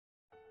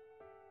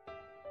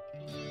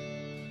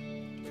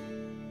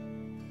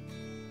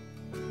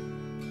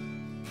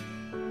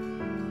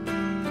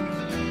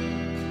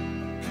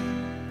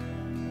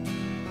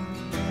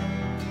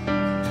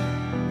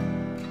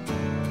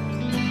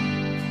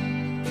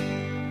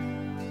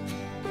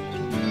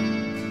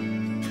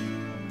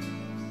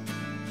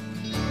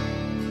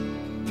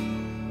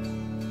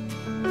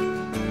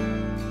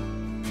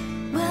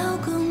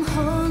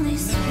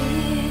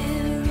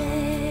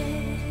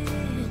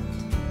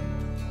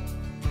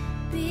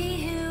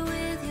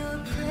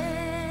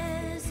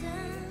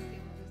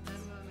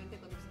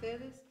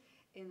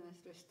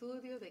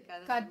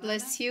God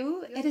bless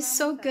you. It is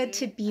so good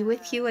to be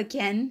with you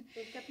again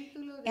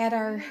at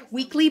our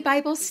weekly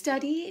Bible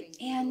study.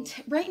 And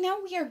right now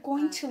we are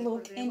going to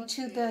look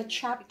into the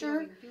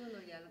chapter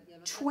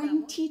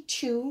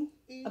 22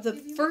 of the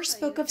first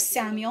book of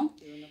Samuel.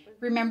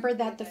 Remember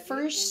that the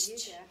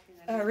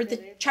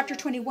chapter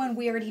 21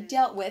 we already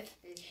dealt with.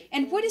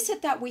 And what is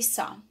it that we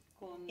saw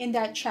in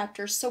that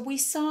chapter? So we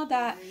saw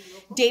that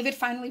David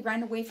finally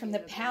ran away from the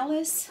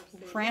palace,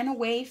 ran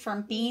away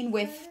from being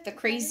with the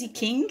crazy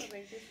king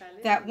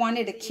that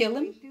wanted to kill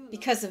him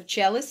because of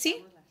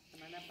jealousy.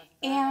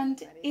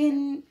 And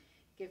in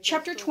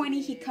chapter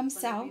 20, he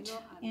comes out.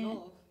 And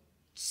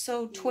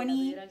so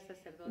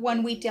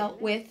 21 we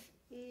dealt with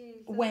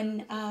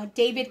when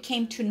David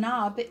came to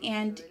Nob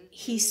and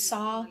he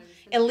saw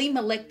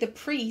Elimelech the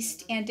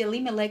priest, and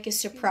Elimelech is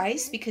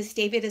surprised because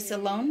David is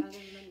alone.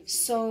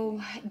 So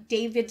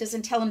David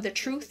doesn't tell him the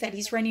truth that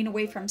he's running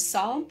away from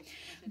Saul,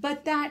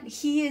 but that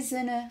he is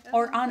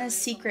on a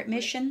secret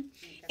mission,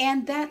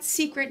 and that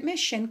secret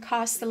mission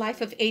cost the life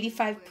of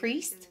 85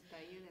 priests.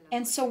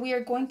 And so we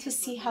are going to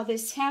see how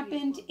this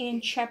happened in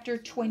chapter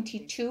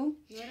 22,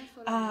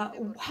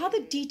 how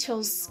the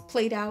details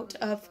played out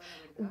of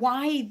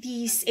why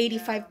these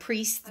 85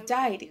 priests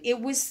died. It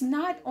was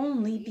not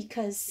only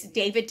because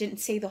David didn't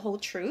say the whole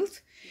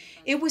truth.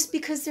 It was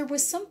because there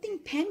was something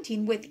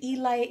pending with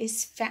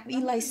Eli's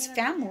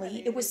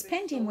family. It was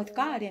pending with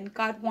God, and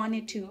God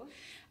wanted to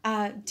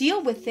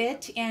deal with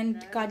it,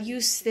 and God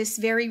used this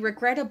very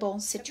regrettable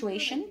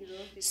situation.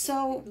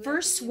 So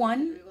verse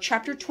 1,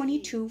 chapter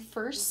 22,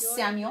 1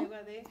 Samuel,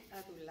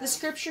 the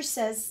scripture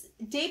says,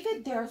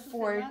 David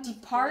therefore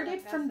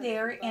departed from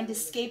there and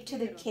escaped to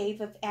the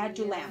cave of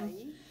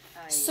Adullam.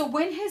 So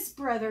when his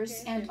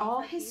brothers and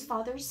all his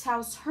father's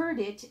house heard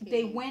it,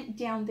 they went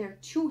down there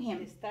to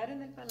him.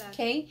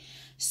 Okay,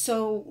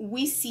 so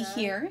we see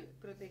here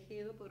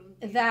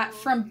that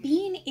from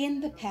being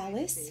in the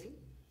palace,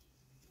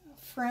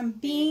 from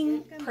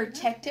being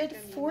protected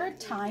for a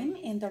time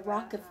in the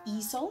rock of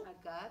Ezel,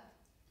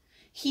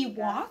 he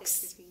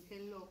walks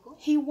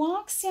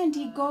and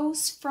he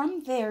goes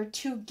from there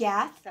to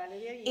Gath.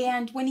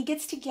 And when he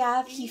gets to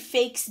Gath, he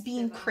fakes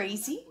being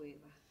crazy,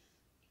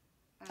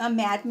 a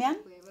madman.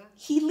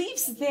 He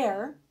leaves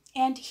there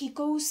and he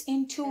goes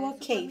into a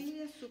cave,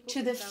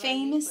 to the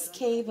famous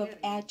cave of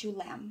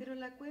Adullam.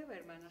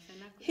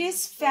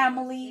 His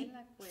family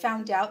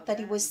found out that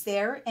he was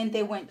there and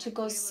they went to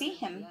go see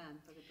him.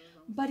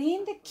 But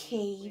in the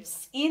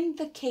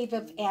cave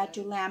of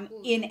Adullam,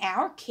 in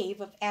our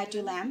cave of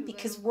Adullam,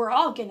 because we're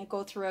all going to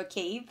go through a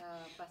cave,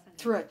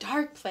 through a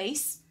dark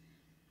place,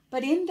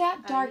 but in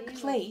that dark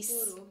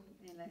place,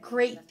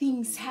 great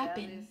things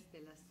happen.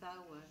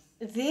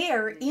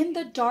 There, in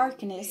the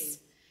darkness,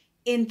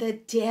 in the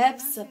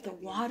depths of the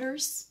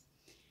waters,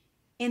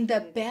 in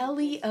the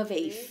belly of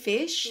a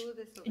fish,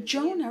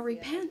 Jonah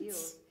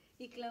repents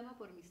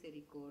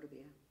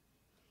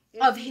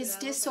of his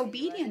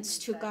disobedience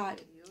to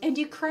God, and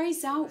he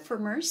cries out for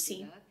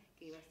mercy.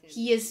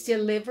 He is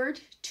delivered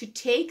to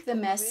take the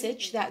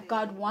message that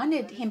God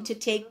wanted him to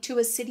take to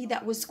a city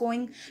that was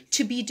going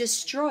to be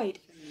destroyed.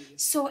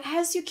 So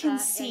as you can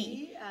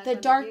see, the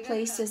dark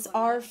places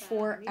are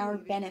for our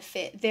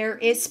benefit. There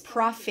is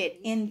profit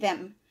in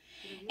them.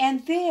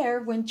 And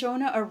there, when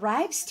Jonah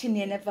arrives to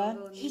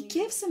Nineveh, he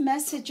gives a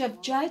message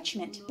of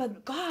judgment,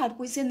 but God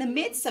was in the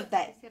midst of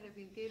that.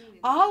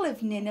 All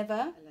of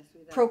Nineveh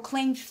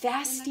proclaimed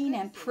fasting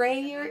and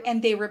prayer,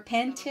 and they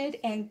repented,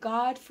 and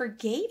God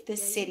forgave the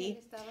city.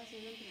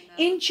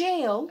 In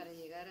jail,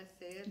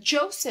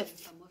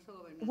 Joseph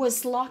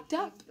was locked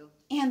up,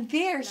 and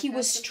there he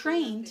was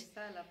trained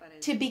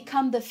to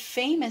become the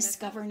famous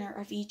governor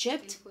of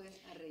Egypt.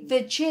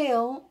 The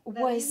jail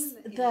was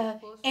the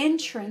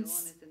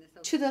entrance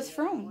to the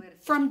throne.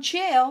 From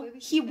jail,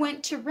 he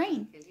went to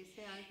reign.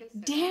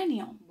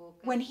 Daniel,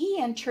 when he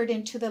entered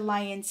into the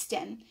lion's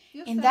den,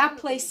 in that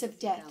place of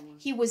death,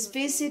 he was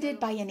visited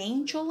by an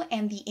angel,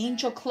 and the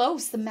angel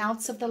closed the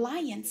mouths of the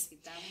lions.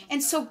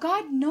 And so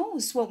God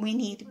knows what we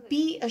need.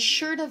 Be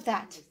assured of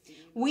that.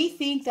 We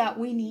think that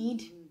we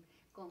need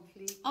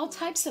all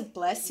types of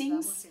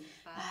blessings,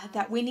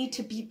 that we need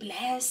to be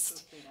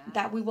blessed,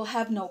 that we will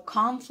have no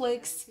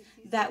conflicts,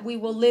 that we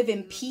will live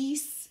in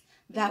peace,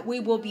 that we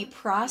will be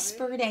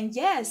prospered. And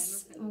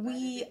yes,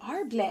 we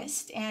are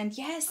blessed, and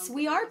yes,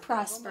 we are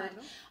prospered.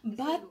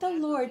 But the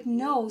Lord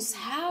knows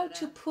how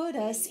to put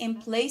us in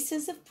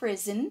places of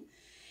prison.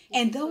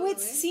 And though it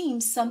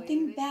seems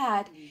something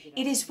bad,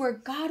 it is where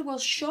God will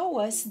show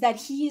us that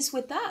He is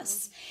with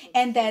us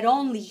and that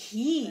only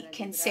He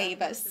can save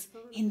us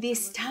in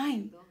this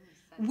time.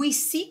 We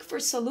seek for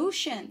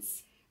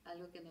solutions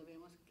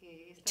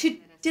to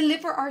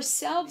deliver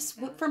ourselves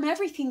from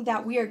everything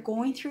that we are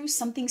going through,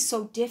 something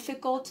so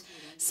difficult,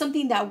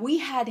 something that we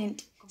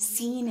hadn't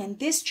seen and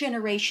this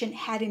generation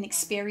hadn't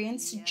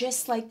experienced,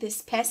 just like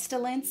this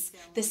pestilence,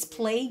 this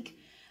plague.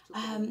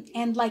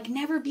 And like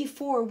never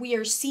before, we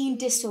are seeing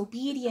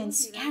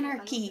disobedience,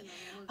 anarchy,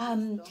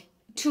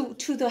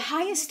 to the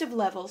highest of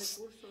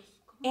levels.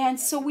 And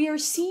so we are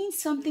seeing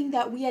something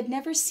that we had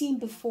never seen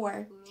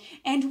before.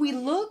 And we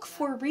look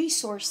for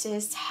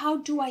resources. How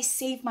do I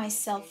save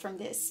myself from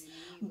this?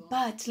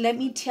 But let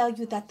me tell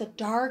you that the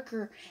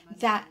darker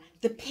that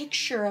the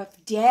picture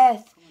of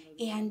death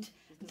and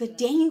the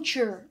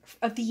danger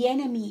of the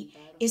enemy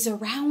is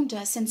around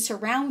us and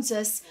surrounds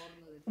us,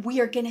 we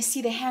are going to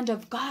see the hand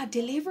of God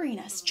delivering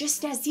us,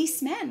 just as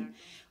these men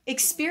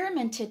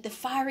experimented the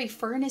fiery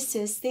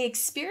furnaces. They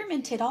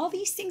experimented all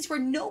these things where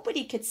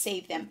nobody could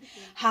save them.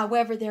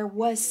 However, there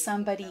was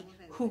somebody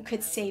who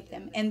could save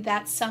them, and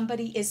that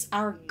somebody is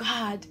our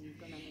God.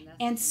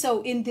 And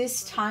so in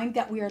this time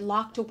that we are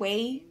locked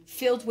away,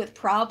 filled with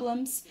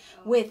problems,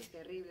 with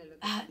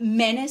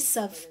menace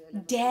of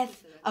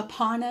death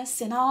upon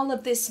us, and all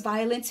of this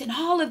violence and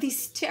all of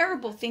these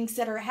terrible things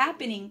that are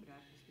happening,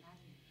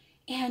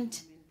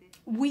 and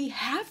we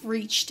have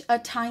reached a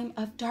time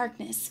of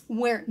darkness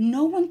where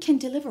no one can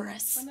deliver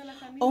us.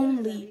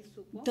 Only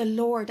the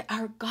Lord,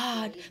 our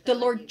God, the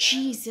Lord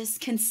Jesus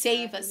can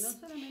save us.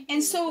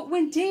 And so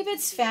when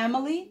David's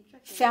family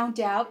found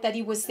out that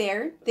he was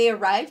there, they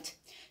arrived.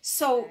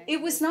 So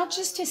it was not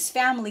just his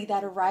family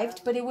that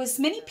arrived, but it was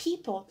many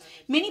people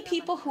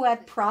who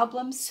had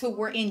problems, who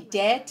were in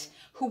debt,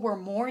 who were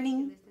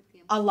mourning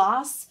a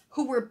loss,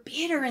 who were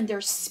bitter in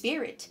their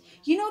spirit.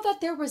 You know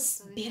that there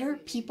was bitter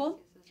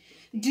people?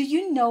 Do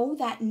you know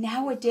that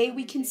nowadays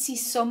we can see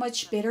so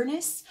much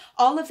bitterness?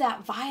 All of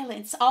that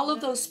violence, all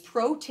of those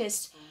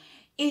protests,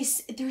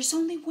 there's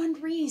only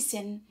one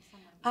reason,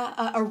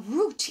 a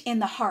root in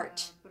the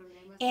heart.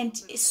 And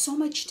so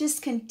much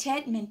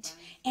discontentment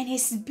and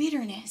his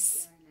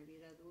bitterness.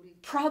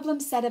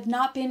 Problems that have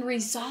not been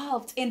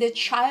resolved in the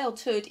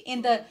childhood,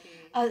 in the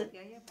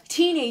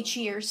teenage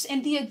years,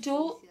 in the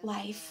adult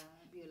life.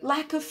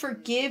 Lack of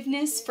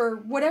forgiveness for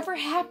whatever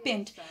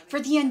happened, for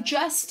the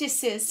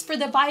injustices, for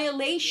the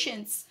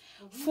violations,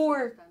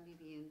 for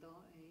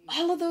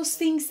all of those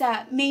things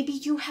that maybe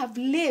you have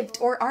lived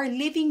or are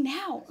living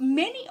now.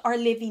 Many are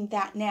living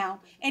that now,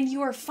 and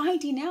you are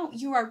finding out,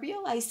 you are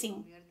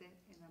realizing.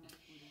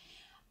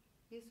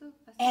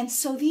 And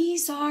so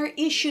these are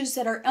issues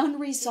that are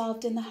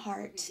unresolved in the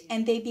heart,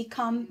 and they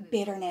become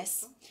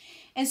bitterness.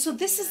 And so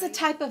this is the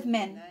type of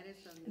men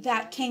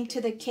that came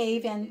to the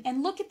cave,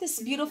 and look at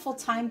this beautiful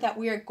time that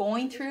we are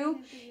going through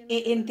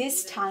in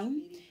this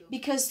time,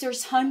 because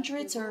there's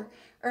hundreds or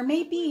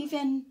maybe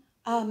even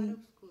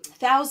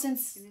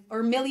thousands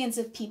or millions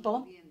of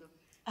people.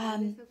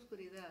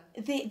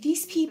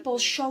 These people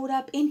showed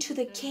up into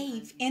the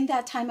cave in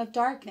that time of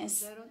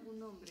darkness.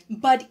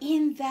 But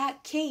in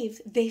that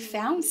cave, they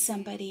found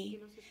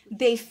somebody.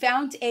 They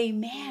found a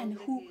man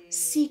who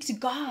seeked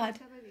God,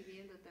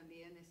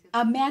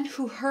 a man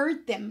who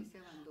heard them,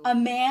 a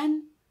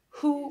man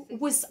who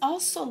was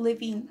also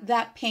living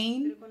that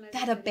pain,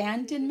 that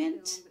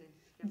abandonment,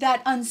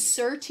 that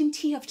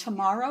uncertainty of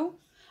tomorrow,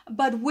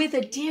 but with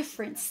a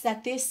difference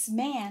that this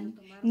man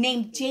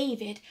named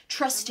David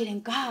trusted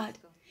in God.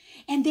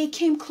 And they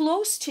came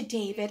close to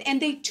David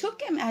and they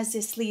took him as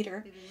his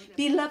leader.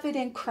 Beloved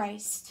in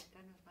Christ,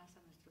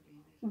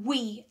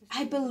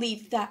 I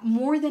believe that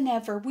more than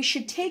ever, we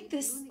should take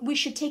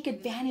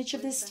advantage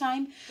of this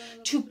time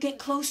to get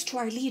close to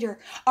our leader.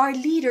 Our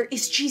leader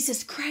is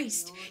Jesus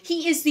Christ.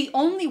 He is the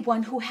only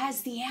one who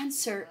has the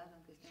answer.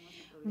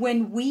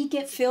 When we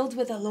get filled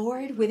with the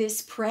Lord, with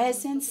His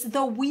presence,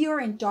 though we are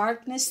in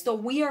darkness, though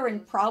we are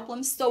in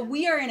problems, though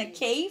we are in a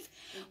cave,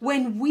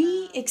 when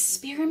we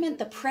experiment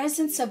the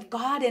presence of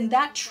God and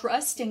that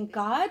trust in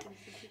God,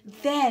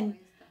 then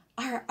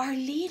our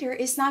leader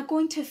is not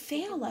going to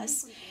fail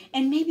us.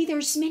 And maybe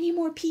there's many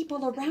more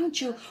people around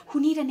you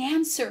who need an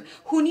answer,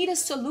 who need a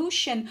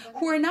solution,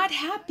 who are not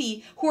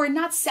happy, who are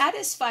not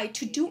satisfied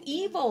to do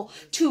evil,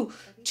 to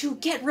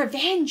get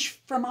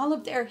revenge from all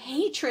of their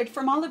hatred,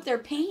 from all of their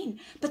pain.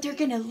 But they're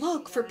going to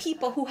look for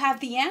people who have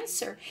the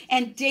answer.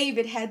 And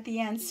David had the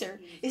answer.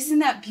 Isn't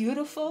that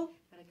beautiful?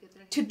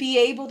 To be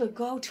able to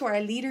go to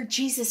our leader,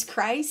 Jesus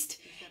Christ,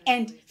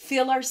 and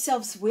fill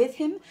ourselves with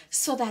Him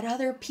so that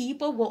other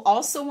people will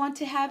also want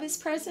to have His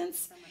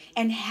presence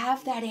and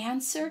have that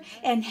answer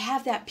and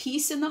have that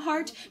peace in the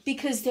heart,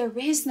 because there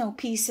is no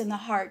peace in the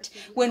heart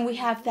when we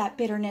have that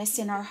bitterness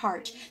in our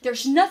heart.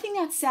 There's nothing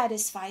that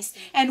satisfies,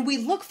 and we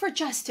look for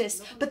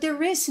justice, but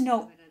there is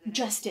no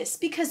justice,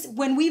 because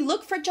when we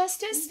look for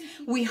justice,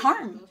 we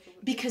harm,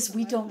 because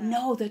we don't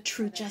know the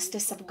true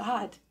justice of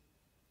God.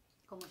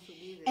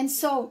 And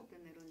so,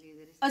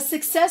 a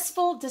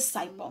successful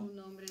disciple,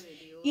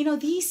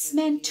 these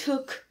men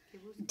took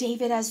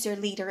David as their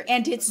leader,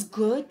 and it's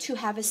good to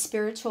have a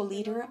spiritual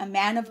leader, a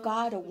man of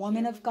God, a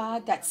woman of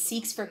God that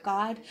seeks for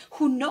God,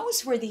 who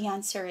knows where the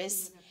answer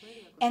is,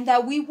 and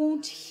that we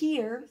won't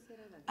hear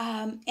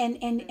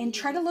and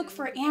try to look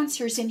for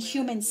answers in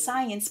human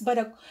science,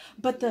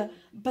 but the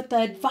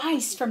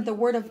advice from the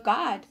Word of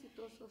God.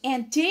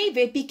 And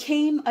David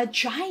became a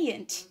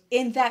giant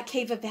in that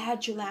cave of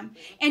Adullam,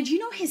 and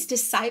his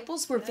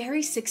disciples were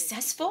very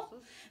successful.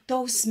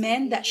 Those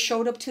men that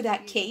showed up to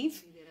that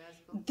cave,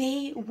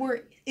 they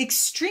were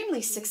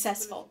extremely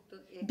successful.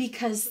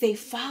 because they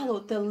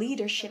followed the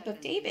leadership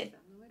of David.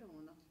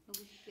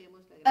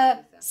 A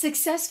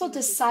successful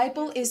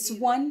disciple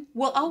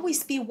will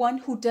always be one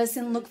who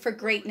doesn't look for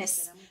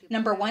greatness.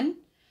 Number one,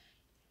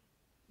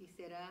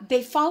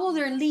 they follow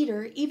their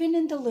leader even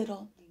in the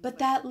little, but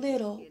that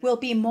little will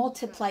be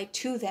multiplied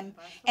to them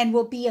and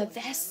will be a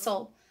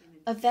vessel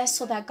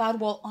that God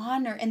will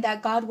honor and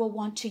that God will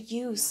want to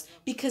use,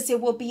 because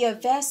it will be a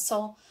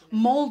vessel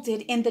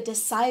molded in the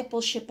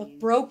discipleship of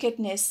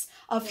brokenness,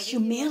 of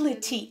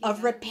humility,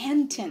 of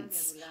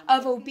repentance,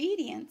 of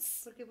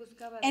obedience.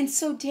 And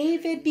so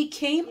David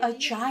became a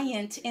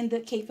giant in the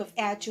cave of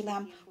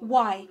Adullam.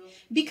 Why?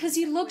 Because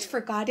he looked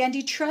for God and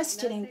he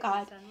trusted in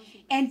God.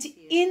 And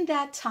in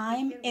that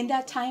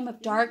time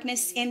of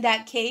darkness, in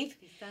that cave,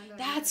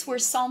 that's where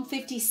Psalm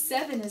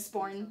 57 is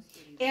born.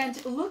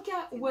 And look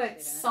at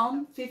what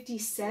Psalm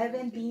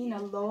 57, being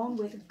alone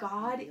with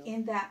God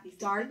in that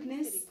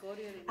darkness,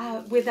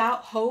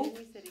 without hope.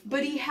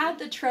 But he had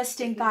the trust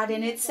in God,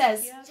 and it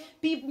says,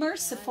 "Be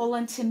merciful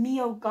unto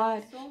me, O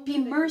God. Be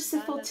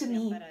merciful to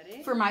me,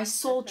 for my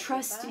soul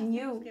trusts in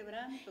you.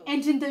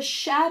 And in the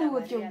shadow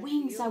of your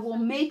wings I will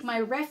make my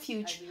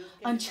refuge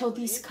until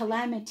these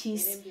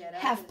calamities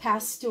have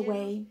passed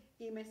away.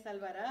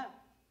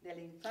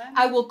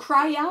 I will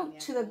cry out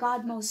to the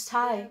God Most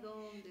High,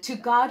 to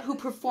God who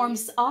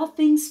performs all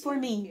things for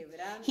me.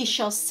 He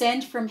shall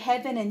send from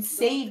heaven and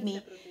save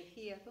me.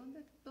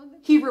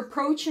 He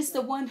reproaches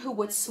the one who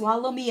would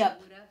swallow me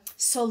up."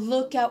 So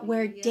look at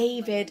where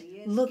David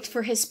looked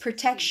for his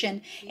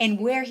protection and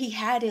where he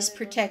had his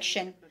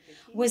protection.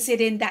 Was it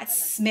in that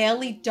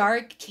smelly,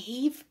 dark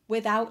cave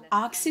without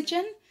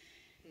oxygen?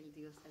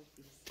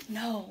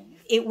 No,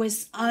 it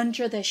was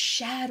under the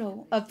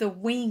shadow of the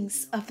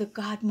wings of the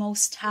God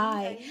Most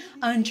High,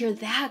 under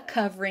that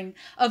covering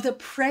of the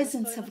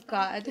presence of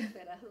God.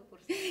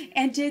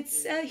 And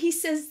he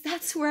says,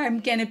 that's where I'm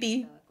going to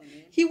be.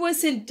 He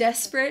wasn't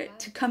desperate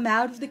to come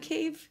out of the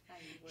cave.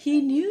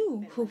 He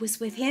knew who was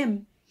with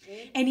him.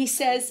 And he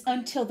says,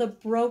 until the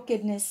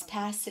brokenness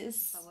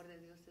passes.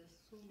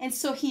 And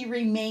so he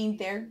remained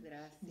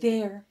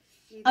there,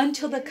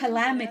 until the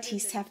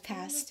calamities have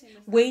passed,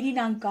 waiting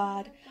on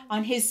God,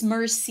 on his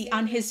mercy,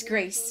 on his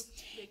grace.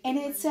 And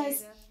it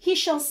says, he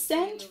shall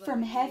send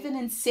from heaven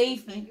and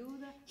save me.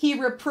 He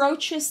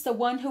reproaches the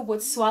one who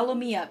would swallow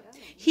me up.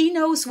 He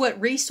knows what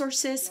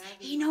resources,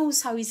 he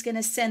knows how he's going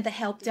to send the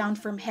help down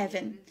from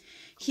heaven.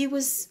 He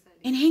was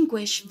in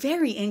anguish,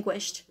 very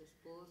anguished.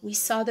 We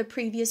saw the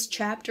previous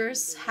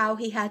chapters, how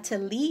he had to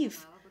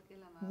leave,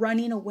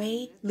 running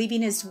away,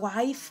 leaving his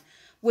wife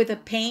with the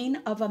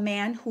pain of a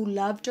man who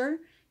loved her,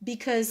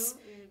 because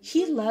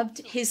he loved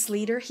his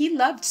leader. He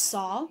loved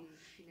Saul.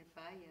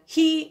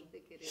 He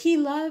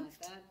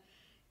loved,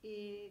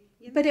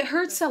 but it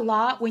hurts a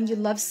lot when you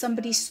love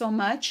somebody so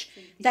much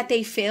that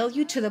they fail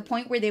you to the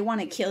point where they want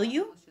to kill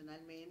you.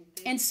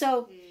 And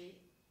so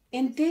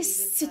in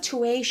this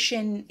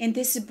situation, in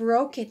this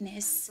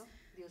brokenness,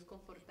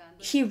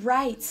 he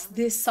writes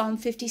this Psalm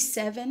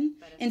 57,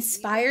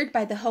 inspired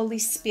by the Holy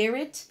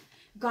Spirit,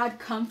 God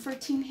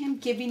comforting him,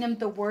 giving him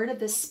the word of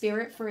the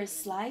Spirit for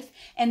his life.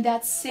 And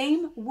that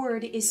same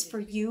word is for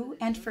you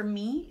and for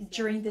me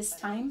during this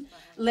time.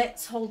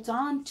 Let's hold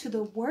on to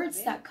the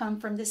words that come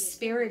from the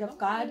Spirit of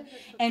God,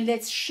 and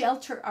let's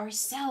shelter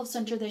ourselves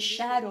under the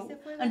shadow,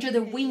 under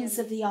the wings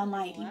of the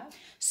Almighty.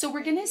 So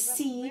we're going to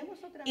see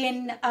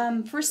in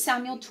 1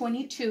 Samuel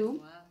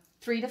 22,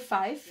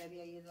 3-5.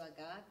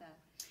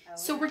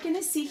 So we're going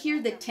to see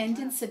here the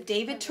tendency of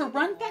David to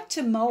run back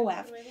to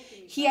Moab.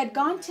 He had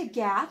gone to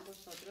Gath,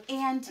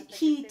 and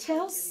he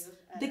tells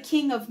the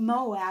king of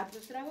Moab,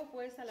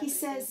 he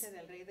says,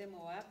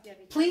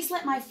 "Please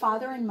let my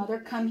father and mother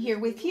come here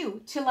with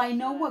you till I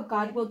know what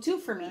God will do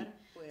for me."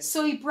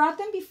 So he brought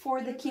them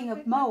before the king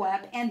of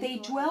Moab, and they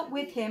dwelt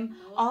with him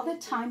all the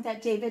time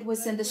that David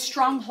was in the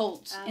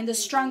stronghold, in the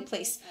strong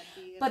place.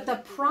 But the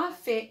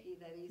prophet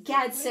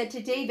Gad said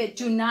to David,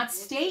 "Do not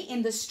stay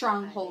in the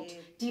stronghold.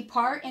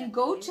 Depart and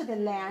go to the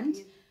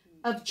land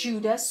of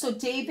Judah." So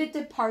David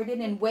departed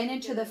and went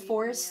into the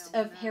forest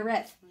of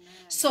Hereth.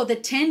 So the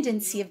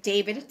tendency of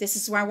David, this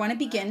is where I want to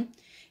begin.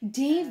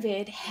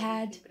 David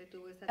had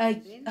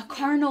a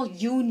carnal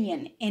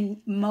union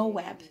in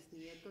Moab.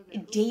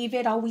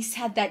 David always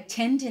had that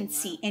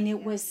tendency, and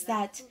it was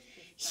that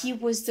he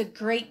was the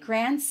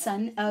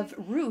great-grandson of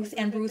Ruth,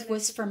 and Ruth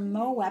was from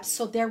Moab.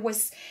 So there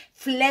was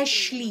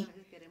fleshly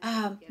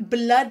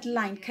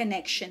bloodline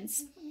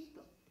connections.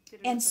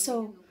 And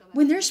so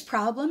when there's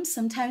problems,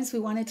 sometimes we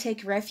want to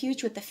take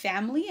refuge with the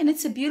family, and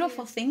it's a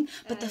beautiful thing,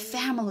 but the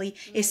family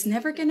is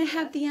never going to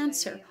have the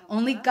answer.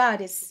 Only God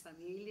is.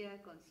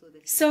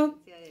 So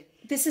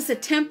this is a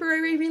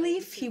temporary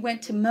relief. He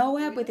went to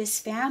Moab with his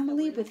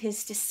family, with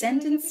his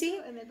descendancy,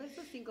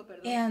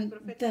 and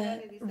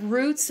the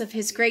roots of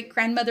his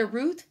great-grandmother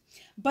Ruth.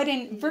 But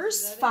in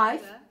verse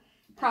 5,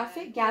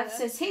 prophet Gad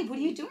says, "Hey, what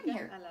are you doing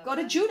here? Go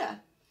to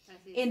Judah."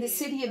 In the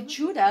city of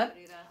Judah,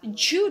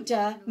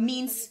 Judah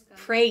means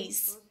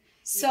praise.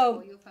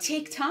 So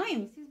take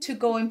time to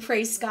go and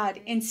praise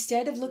God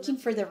instead of looking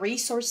for the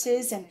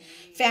resources and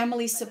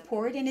family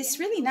support. And it's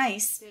really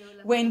nice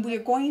when we're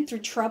going through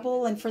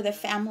trouble and for the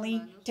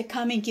family to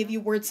come and give you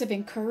words of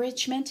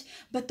encouragement.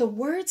 But the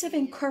words of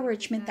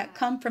encouragement that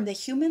come from the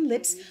human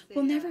lips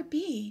will never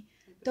be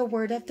the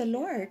word of the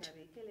Lord.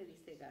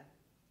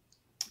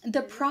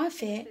 The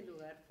prophet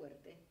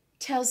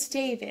tells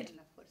David,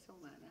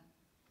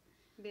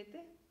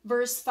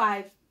 verse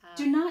 5,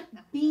 do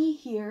not be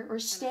here or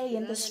stay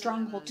in the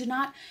stronghold. Do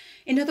not,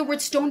 in other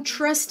words, don't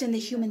trust in the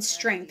human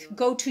strength.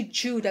 Go to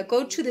Judah.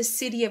 Go to the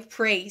city of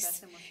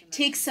praise.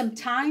 Take some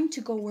time to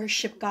go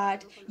worship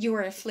God. You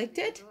are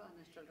afflicted.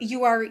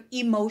 You are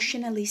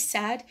emotionally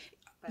sad.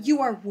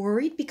 You are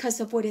worried because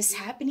of what is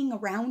happening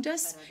around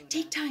us.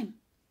 Take time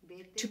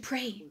to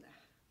pray.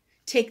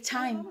 Take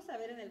time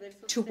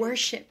to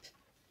worship.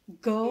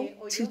 Go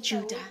to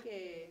Judah.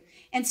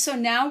 And so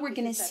now we're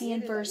going to see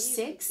in verse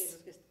 6,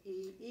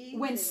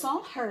 when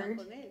Saul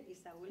heard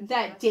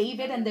that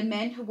David and the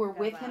men who were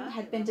with him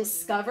had been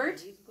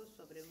discovered,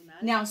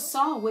 now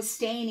Saul was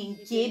staying in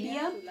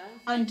Gibeah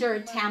under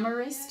a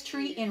tamarisk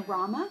tree in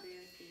Ramah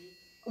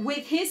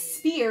with his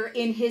spear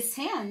in his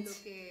hand.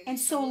 And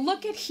so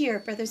look at here,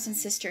 brothers and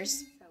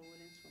sisters.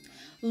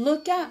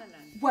 Look at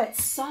what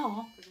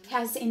Saul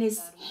has in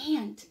his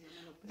hand.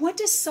 What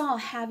does Saul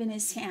have in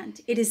his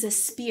hand? It is a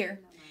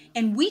spear.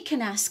 And we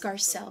can ask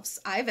ourselves,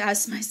 I've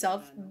asked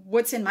myself,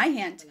 what's in my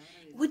hand?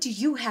 What do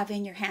you have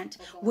in your hand?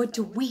 What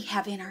do we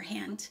have in our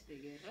hand?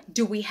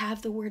 Do we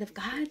have the word of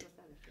God?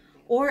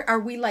 Or are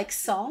we like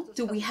Saul?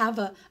 Do we have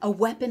a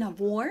weapon of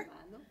war?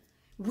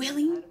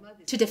 Willing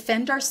to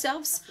defend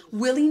ourselves?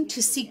 Willing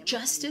to seek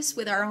justice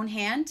with our own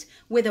hand?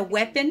 With a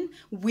weapon?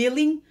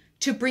 Willing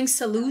to bring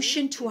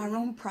solution to our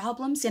own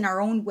problems in our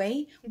own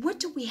way? What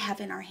do we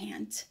have in our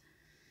hand?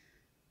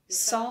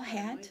 Saul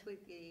had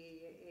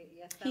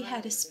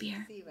a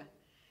spear.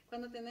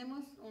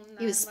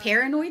 He was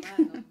paranoid.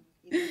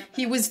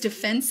 He was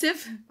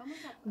defensive.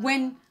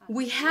 When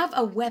we have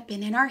a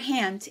weapon in our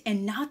hand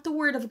and not the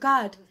word of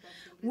God,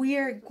 we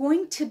are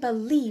going to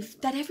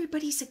believe that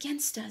everybody's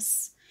against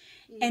us.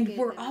 And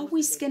we're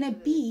always going to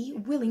be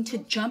willing to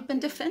jump and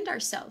defend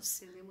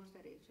ourselves.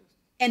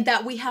 And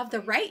that we have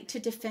the right to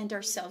defend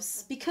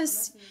ourselves.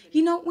 Because,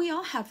 you know, we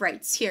all have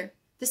rights here.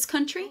 This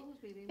country,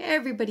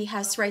 everybody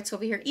has rights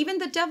over here. Even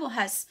the devil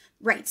has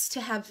rights to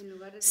have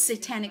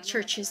satanic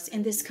churches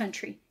in this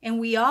country. And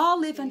we all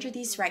live under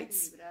these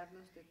rights.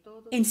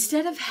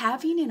 Instead of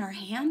having in our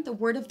hand the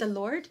word of the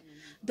Lord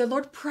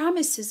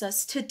promises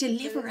us to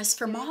deliver us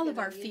from all of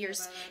our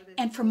fears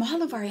and from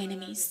all of our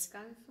enemies.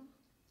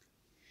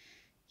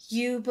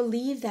 You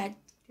believe that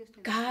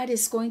God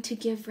is going to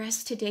give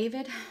rest to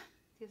David?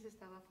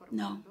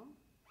 No.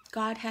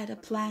 God had a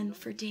plan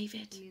for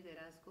David.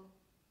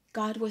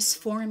 God was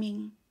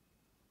forming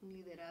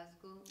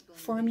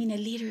a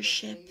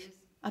leadership,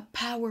 a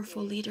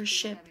powerful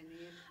leadership,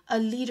 a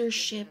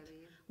leadership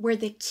where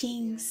the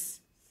kings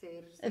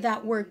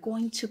that were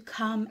going to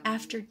come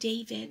after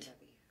David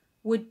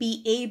would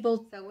be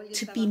able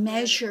to be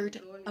measured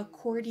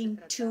according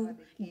to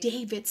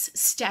David's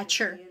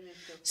stature.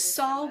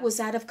 Saul was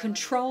out of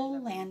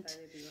control, and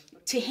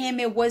to him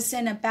it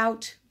wasn't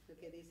about,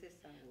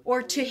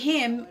 or to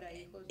him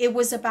it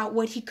was about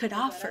what he could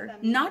offer,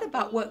 not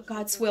about what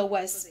God's will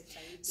was.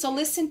 So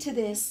listen to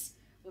this.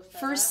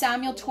 1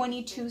 Samuel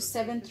 22,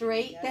 7 through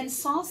 8. Then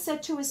Saul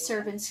said to his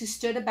servants who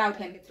stood about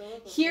him,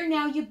 "Hear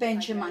now, you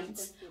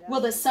Benjamites.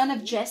 Will the son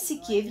of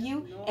Jesse give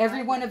you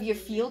every one of your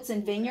fields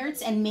and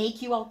vineyards and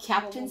make you all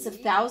captains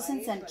of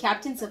thousands and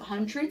captains of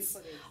hundreds?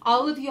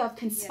 All of you have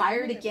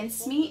conspired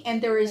against me,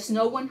 and there is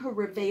no one who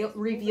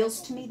reveals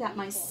to me that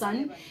my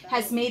son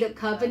has made a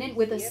covenant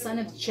with the son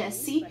of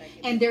Jesse,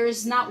 and there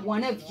is not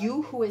one of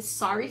you who is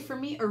sorry for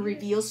me or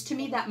reveals to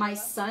me that my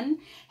son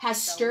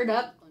has stirred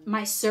up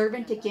my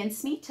servant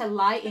against me to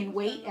lie in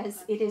wait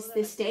as it is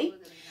this day."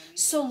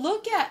 So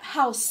look at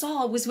how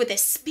Saul was with a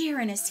spear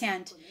in his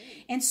hand.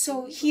 And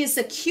so he is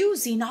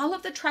accusing all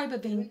of the tribe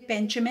of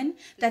Benjamin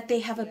that they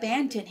have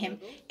abandoned him.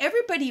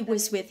 Everybody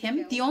was with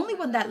him. The only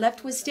one that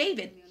left was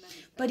David.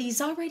 But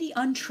he's already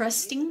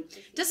untrusting,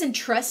 doesn't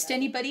trust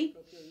anybody.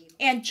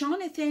 And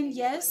Jonathan,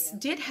 yes,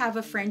 did have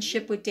a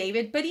friendship with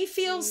David, but he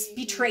feels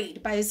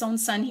betrayed by his own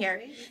son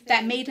here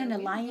that made an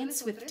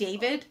alliance with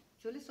David.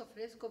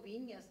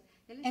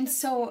 And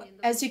so,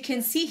 as you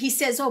can see, he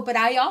says, "Oh, but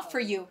I offer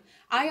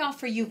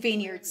you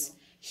vineyards."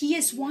 He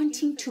is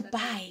wanting to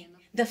buy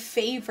the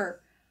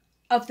favor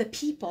of the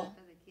people.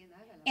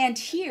 And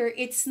here,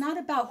 it's not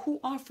about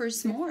who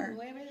offers more.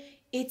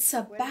 It's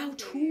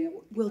about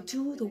who will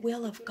do the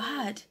will of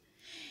God.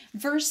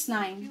 Verse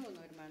 9.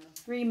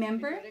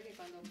 Remember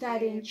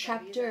that in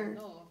chapter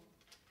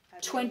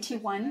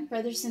 21,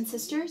 brothers and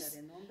sisters,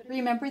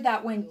 remember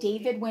that when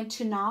David went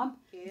to Nob,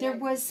 there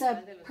was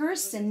a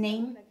person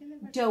named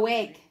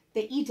Doeg,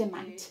 the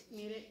Edomite,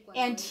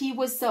 and he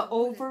was set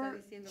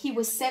over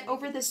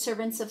the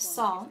servants of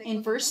Saul.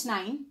 In verse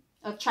 9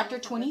 of chapter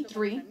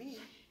 23,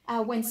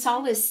 when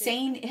Saul is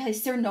saying,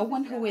 "Is there no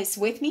one who is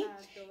with me?"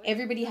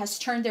 Everybody has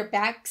turned their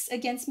backs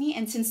against me.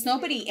 And since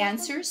nobody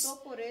answers,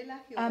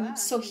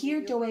 so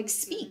here Doeg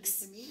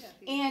speaks.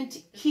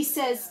 And he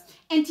says,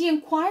 and he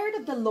inquired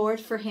of the Lord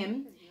for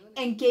him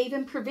and gave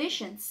him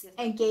provisions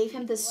and gave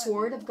him the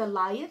sword of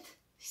Goliath.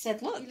 He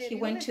said, look, he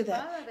went to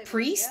the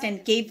priest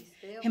and gave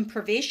him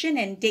provision,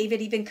 and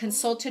David even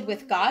consulted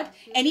with God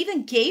and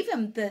even gave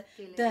him the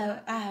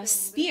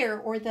spear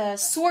or the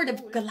sword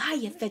of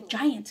Goliath, the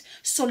giant.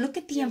 So look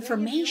at the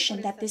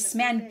information that this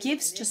man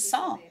gives to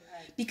Saul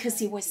because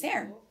he was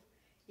there.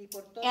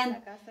 And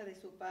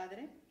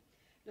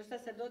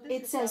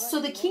it says, so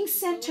the king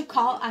sent to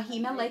call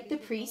Ahimelech the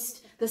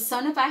priest, the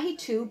son of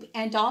Ahitub,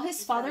 and all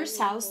his father's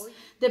house,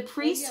 the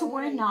priests who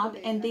were in Nob,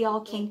 and they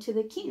all came to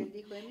the king.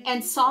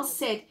 And Saul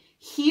said,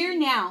 hear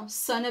now,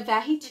 son of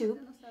Ahitub.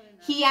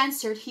 He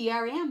answered, here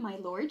I am, my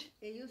lord.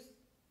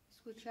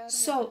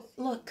 So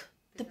look,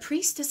 the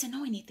priest doesn't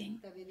know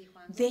anything.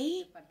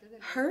 They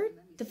heard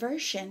the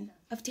version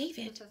of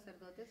David.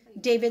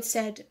 David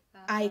said,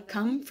 I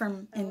come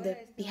from in the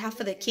behalf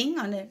of the king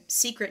on a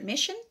secret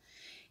mission.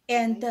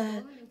 And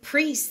the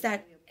priests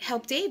that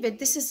helped David,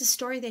 this is the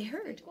story they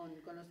heard.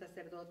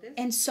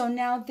 And so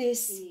now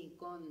this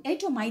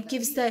Edomite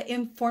gives the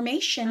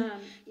information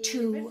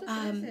to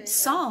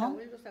Saul.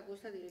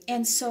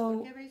 And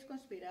so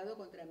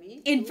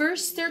in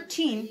verse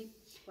 13,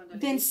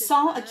 then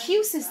Saul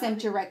accuses them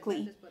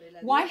directly.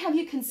 Why have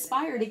you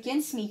conspired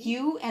against me,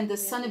 you and the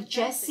son of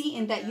Jesse,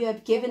 in that you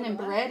have given him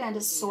bread and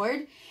a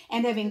sword,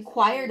 and have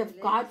inquired of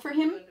God for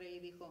him,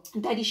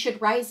 that he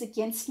should rise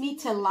against me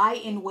to lie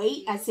in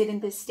wait, as it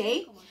in this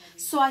day?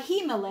 So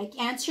Ahimelech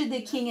answered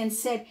the king and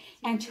said,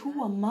 and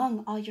who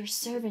among all your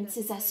servants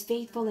is as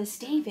faithful as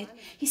David?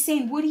 He's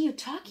saying, what are you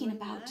talking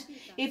about?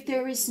 If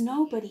there is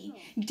nobody,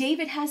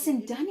 David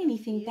hasn't done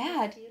anything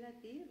bad.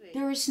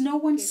 There is no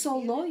one so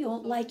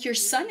loyal like your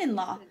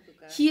son-in-law.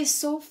 He is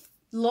so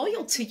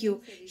loyal to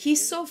you.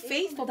 He's so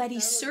faithful that he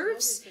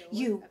serves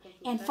you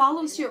and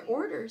follows your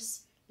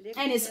orders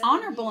and is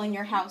honorable in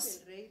your house.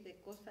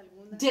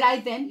 Did I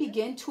then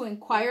begin to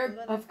inquire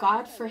of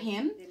God for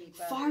him?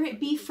 Far it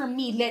be from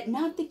me, let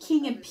not the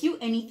king impute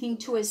anything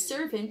to his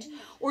servant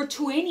or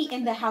to any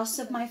in the house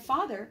of my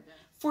father.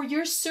 For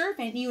your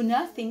servant knew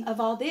nothing of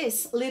all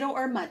this, little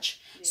or much.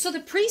 So the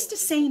priest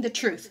is saying the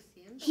truth.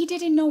 He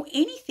didn't know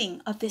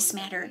anything of this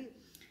matter.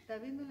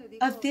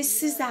 Of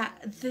this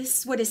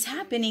is what is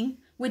happening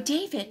with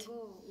David.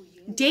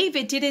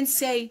 David didn't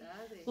say,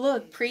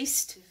 look,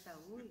 priest,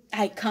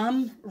 I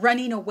come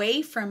running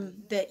away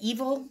from the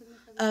evil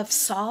of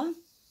Saul.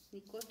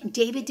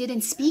 David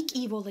didn't speak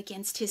evil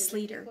against his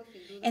leader.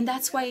 And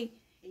that's why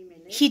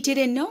he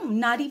didn't know,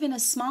 not even a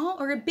small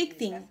or a big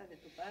thing.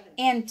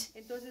 And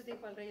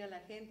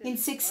in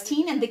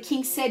 16, and the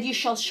king said, you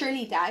shall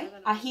surely die,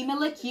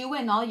 Ahimelech, you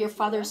and all your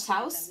father's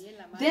house.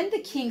 Then the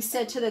king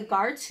said to the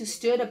guards who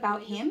stood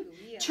about him,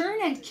 turn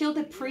and kill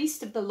the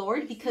priest of the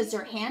Lord, because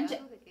their hand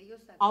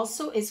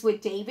also is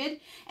with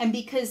David, and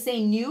because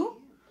they knew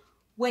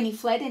when he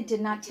fled and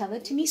did not tell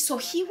it to me. So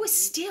he was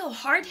still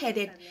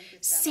hard-headed,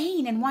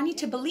 saying and wanting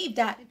to believe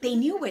that they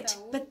knew it,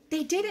 but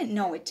they didn't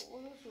know it.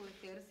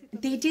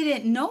 They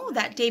didn't know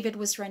that David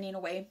was running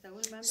away.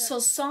 So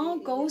Saul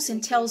goes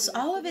and tells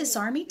all of his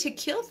army to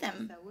kill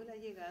them.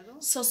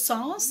 So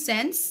Saul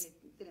sends,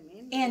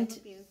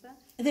 and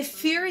the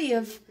fury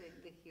of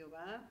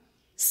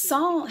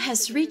Saul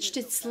has reached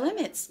its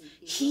limits.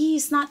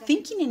 He's not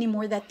thinking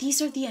anymore that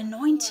these are the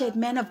anointed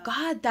men of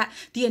God, that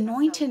the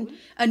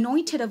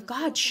anointed of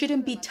God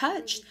shouldn't be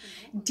touched.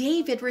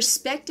 David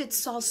respected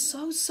Saul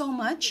so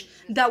much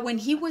that when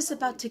he was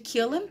about to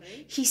kill him,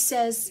 he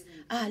says,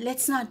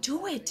 let's not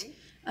do it.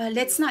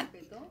 Let's not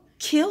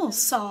kill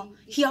Saul.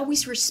 He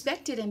always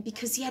respected him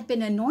because he had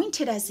been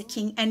anointed as a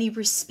king, and he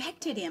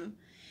respected him.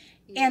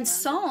 And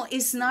Saul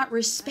is not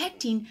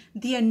respecting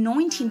the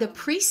anointing, the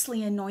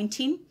priestly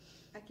anointing,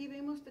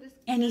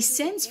 and he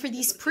sends for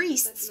these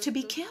priests to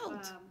be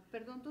killed.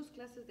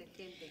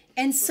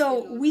 And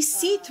so we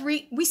see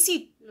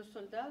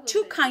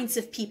two kinds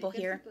of people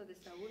here,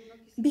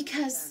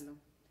 because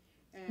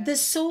the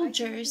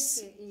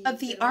soldiers of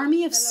the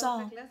army of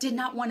Saul did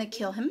not want to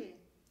kill him.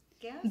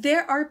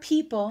 There are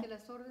people,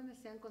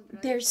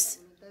 there's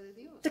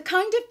the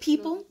kind of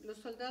people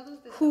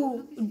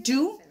who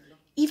do,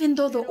 even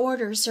though the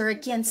orders are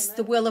against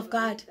the will of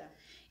God.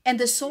 And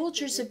the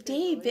soldiers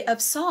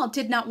of Saul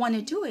did not want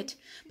to do it.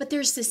 But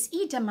there's this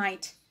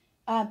Edomite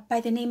by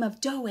the name of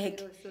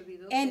Doeg,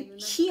 and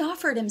he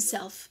offered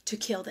himself to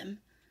kill them.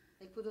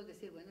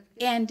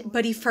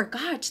 But he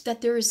forgot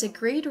that there is a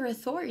greater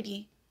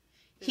authority.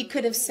 He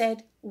could have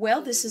said,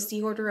 well, this is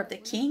the order of the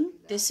king.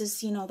 This is,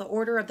 the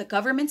order of the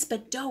governments.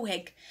 But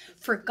Doeg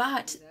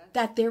forgot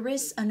that there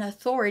is an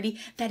authority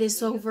that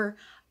is over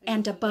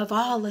and above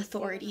all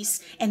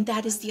authorities, and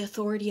that is the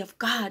authority of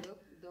God.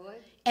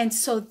 And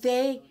so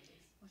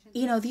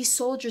these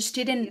soldiers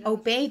didn't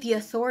obey the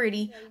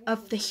authority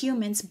of the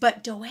humans,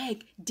 but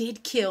Doeg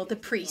did kill the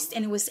priest,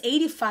 and it was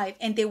 85,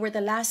 and they were the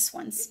last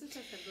ones.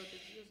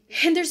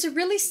 And there's a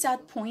really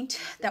sad point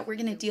that we're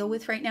going to deal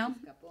with right now.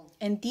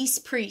 And these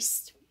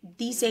priests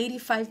these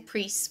 85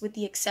 priests, with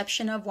the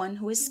exception of one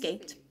who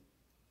escaped,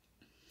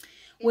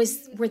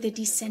 were the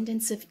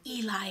descendants of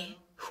Eli.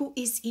 Who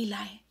is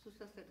Eli?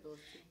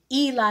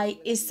 Eli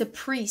is the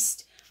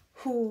priest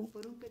who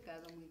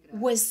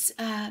was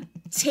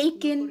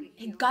taken.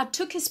 God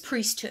took his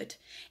priesthood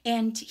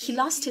and he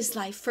lost his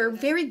life for a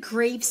very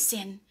grave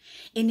sin.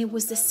 And it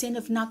was the sin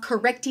of not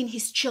correcting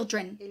his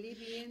children.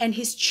 And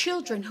his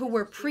children, who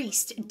were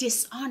priests,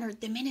 dishonored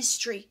the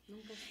ministry.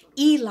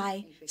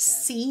 Eli,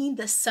 seeing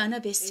the son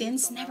of his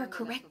sins, never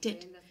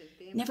corrected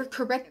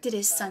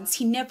his sons.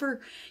 He never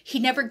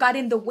got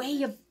in the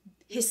way of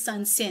his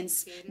son's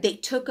sins. They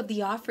took of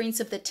the offerings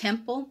of the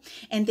temple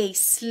and they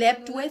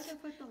slept with,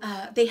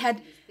 they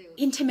had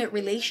intimate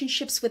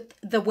relationships with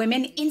the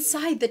women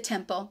inside the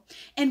temple.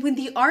 And when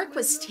the ark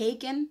was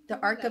taken, the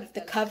Ark of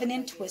the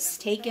Covenant was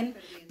taken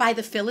by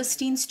the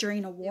Philistines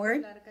during a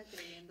war.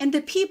 And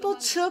the people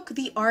took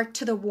the ark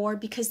to the war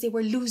because they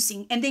were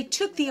losing. And they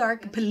took the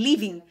ark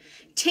believing,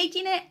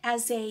 taking it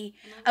as a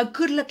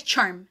good luck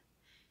charm,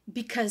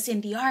 because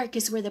in the ark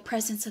is where the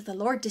presence of the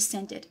Lord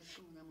descended.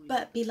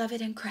 But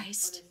beloved in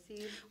Christ,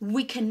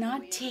 we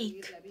cannot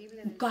take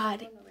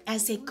God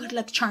as a good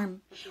luck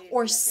charm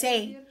or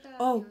say,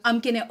 oh, I'm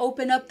going to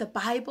open up the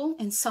Bible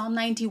in Psalm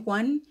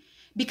 91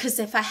 because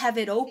if I have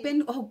it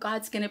open, oh,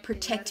 God's going to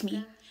protect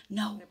me.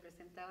 No.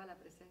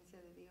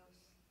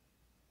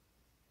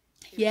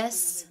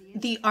 Yes,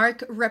 the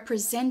ark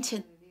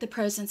represented the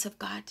presence of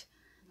God,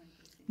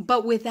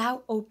 but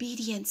without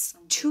obedience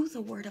to the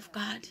word of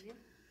God,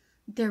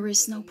 there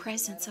is no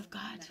presence of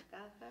God.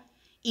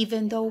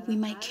 Even though we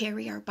might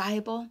carry our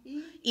Bible,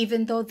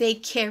 even though they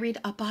carried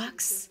a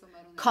box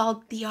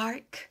called the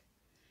ark,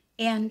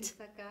 and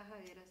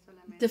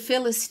the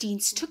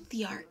Philistines took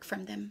the ark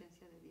from them,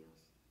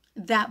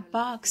 that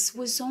box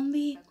was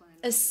only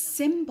a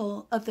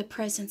symbol of the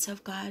presence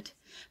of God.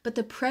 But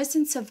the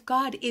presence of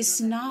God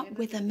is not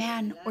with a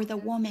man or the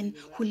woman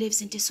who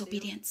lives in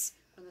disobedience.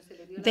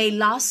 They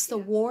lost the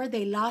war,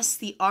 they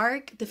lost the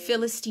ark, the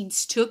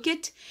Philistines took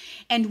it,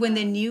 and when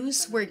the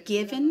news were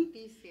given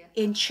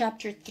in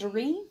chapter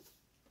 3,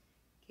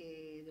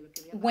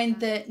 when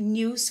the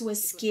news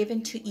was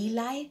given to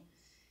Eli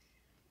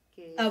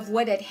of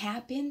what had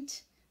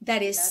happened,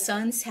 that his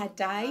sons had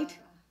died,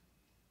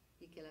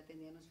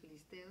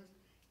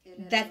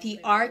 that the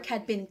ark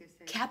had been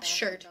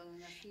captured,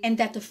 and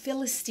that the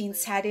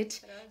Philistines had it.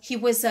 He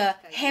was a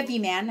heavy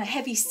man, a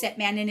heavy-set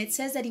man, and it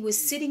says that he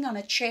was sitting on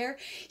a chair.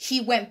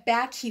 He went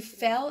back, he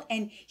fell,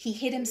 and he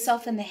hit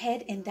himself in the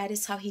head, and that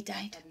is how he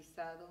died.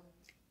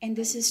 And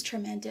this is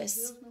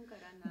tremendous.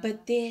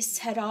 But this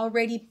had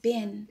already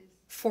been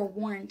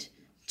forewarned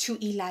to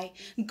Eli.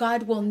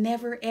 God will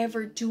never,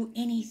 ever do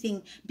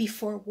anything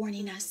before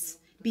warning us,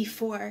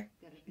 before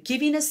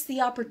giving us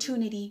the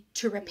opportunity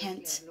to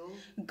repent.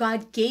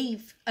 God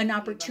gave an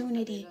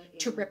opportunity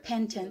to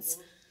repentance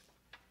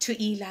to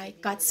Eli.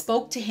 God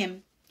spoke to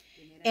him.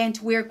 And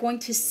we're going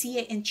to see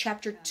it in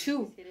chapter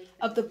 2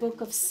 of the book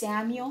of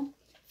Samuel,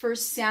 1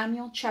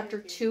 Samuel chapter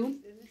 2.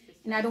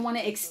 And I don't want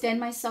to extend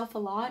myself a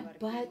lot,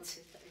 but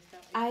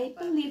I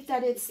believe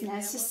that it's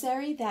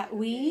necessary that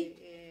we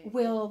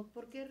will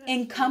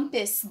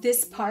encompass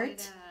this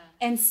part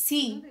and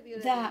see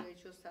that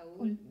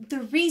the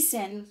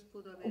reason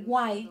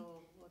why,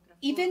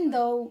 even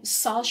though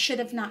Saul should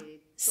have not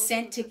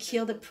sent to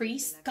kill the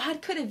priest,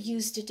 God could have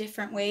used a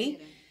different way.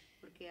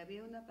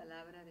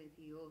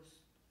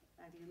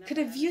 Could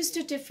have used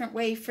a different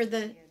way for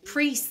the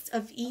priests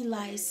of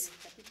Eli's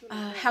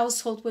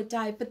household would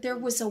die, but there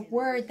was a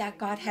word that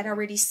God had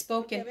already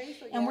spoken.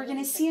 And we're going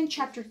to see in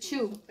chapter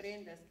 2,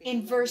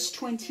 in verse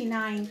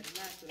 29,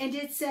 and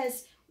it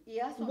says,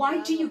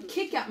 "Why do you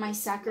kick at my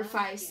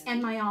sacrifice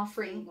and my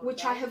offering,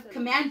 which I have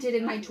commanded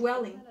in my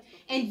dwelling?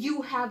 And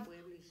you have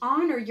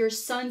honored your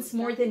sons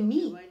more than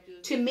me,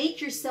 to make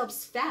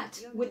yourselves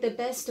fat with the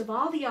best of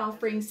all the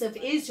offerings of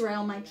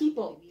Israel, my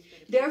people.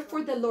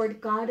 Therefore the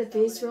Lord God of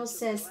Israel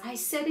says, I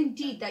said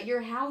indeed that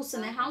your house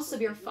and the house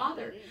of your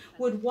father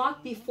would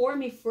walk before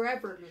me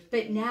forever.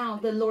 But now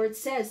the Lord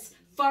says,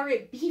 far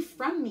it be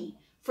from me.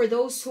 For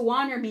those who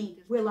honor me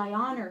will I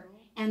honor,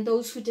 and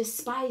those who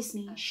despise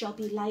me shall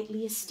be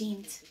lightly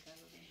esteemed."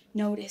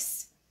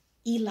 Notice,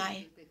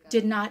 Eli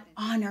did not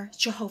honor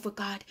Jehovah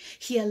God.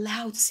 He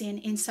allowed sin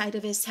inside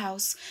of his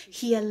house.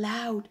 He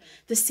allowed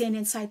the sin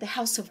inside the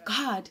house of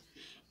God.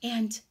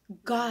 And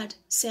God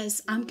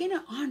says, I'm going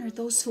to honor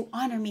those who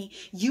honor me.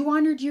 You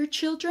honored your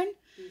children.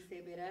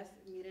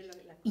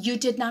 You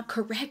did not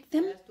correct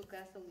them.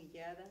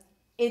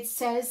 It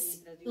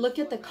says, look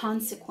at the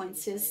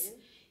consequences.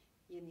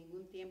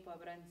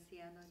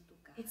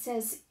 It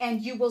says,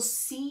 and you will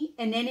see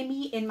an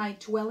enemy in my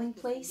dwelling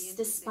place,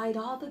 despite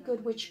all the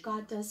good which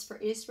God does for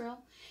Israel.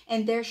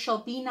 And there shall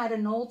be not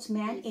an old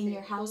man in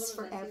your house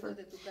forever.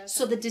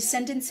 So the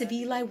descendants of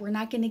Eli were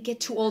not going to get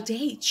to old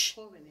age.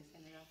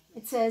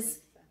 It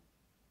says,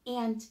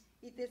 and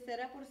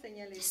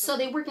so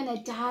they were going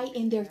to die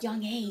in their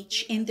young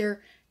age, in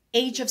their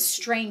age of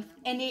strength.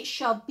 And it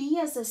shall be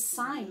as a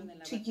sign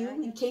to you,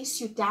 in case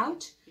you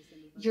doubt,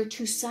 your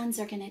two sons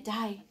are going to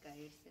die.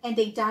 and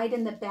they died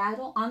in the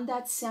battle on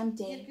that same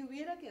day.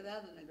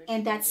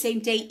 And that same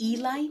day,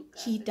 Eli,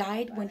 he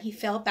died when he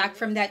fell back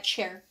from that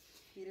chair.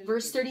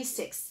 Verse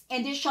 36,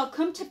 and it shall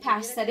come to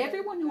pass that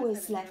everyone who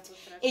is left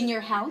in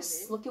your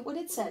house, look at what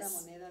it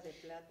says,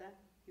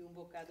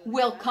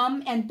 will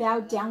come and bow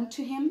down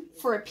to him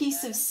for a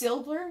piece of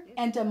silver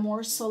and a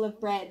morsel of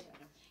bread.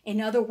 In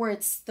other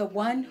words, the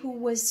one who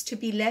was to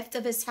be left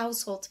of his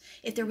household,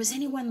 if there was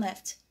anyone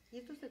left,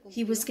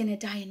 he was going to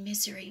die in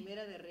misery,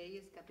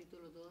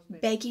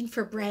 begging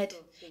for bread.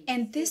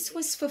 And this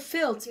was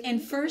fulfilled in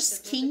 1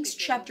 Kings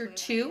chapter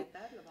 2,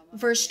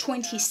 verse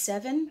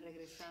 27,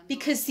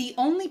 because the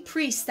only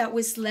priest that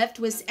was left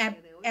was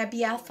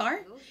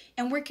Abiathar.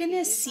 And we're going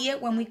to see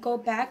it when we go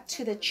back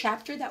to the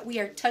chapter that we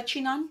are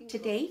touching on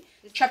today,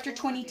 chapter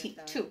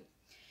 22.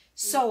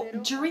 So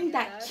during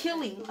that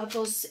killing of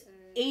those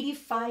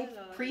 85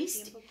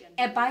 priests,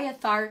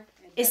 Abiathar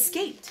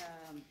escaped.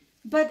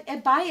 But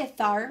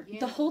Abiathar,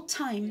 the whole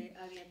time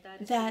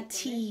that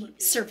he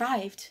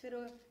survived,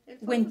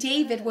 when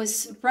David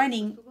was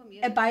running,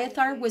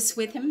 Abiathar was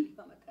with him.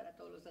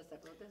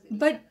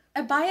 But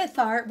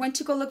Abiathar went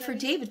to go look for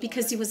David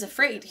because he was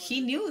afraid.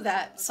 He knew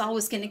that Saul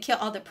was going to kill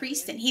all the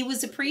priests, and he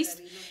was a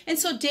priest. And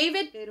so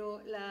David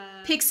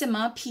picks him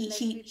up.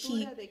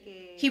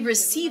 He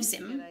receives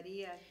him.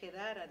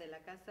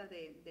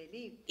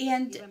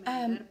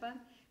 And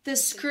the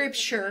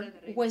scripture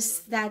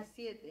was that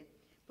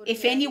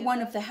if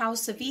anyone of the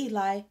house of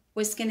Eli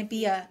was going to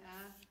be a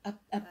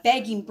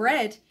begging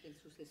bread,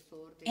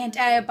 and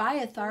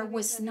Abiathar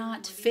was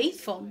not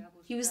faithful.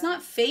 He was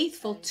not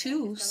faithful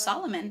to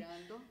Solomon,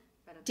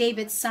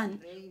 David's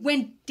son.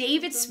 When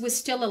David was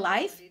still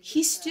alive,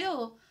 he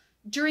still,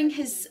 during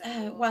his,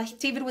 while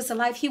David was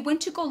alive, he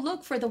went to go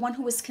look for the one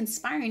who was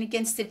conspiring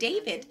against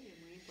David.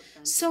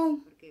 So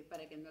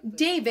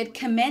David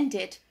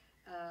commended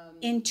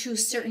into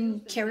certain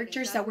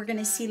characters that we're going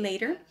to see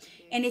later.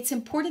 And it's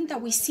important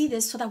that we see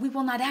this so that we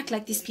will not act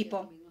like these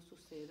people.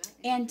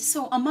 And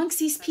so amongst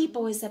these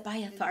people is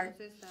Abiathar.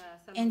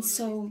 And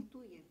so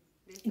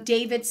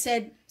David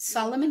said,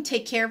 Solomon,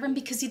 take care of him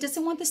because he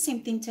doesn't want the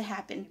same thing to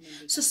happen.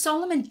 So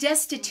Solomon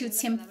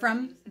destitutes him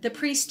from the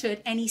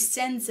priesthood and he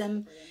sends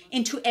him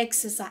into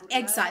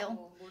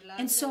exile.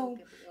 And so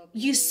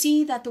you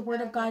see that the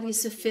word of God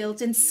is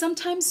fulfilled. And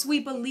sometimes we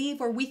believe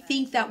or we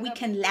think that we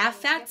can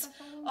laugh at,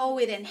 oh,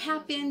 it didn't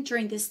happen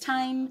during this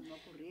time.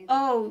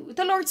 Oh,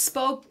 the Lord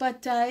spoke,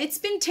 but it's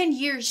been 10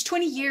 years,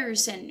 20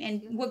 years,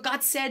 and what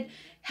God said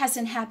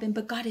hasn't happened.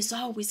 But God is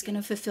always going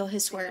to fulfill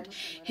his word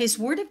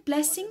of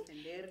blessing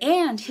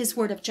and his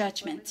word of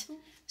judgment.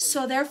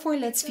 So therefore,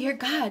 let's fear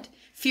God,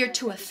 fear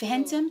to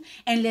offend him,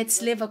 and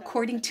let's live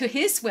according to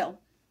his will.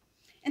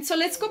 And so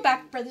let's go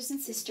back, brothers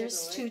and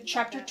sisters, to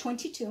chapter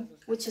 22,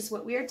 which is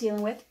what we are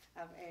dealing with.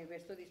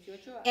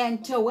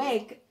 And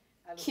Doeg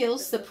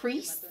kills the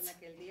priests.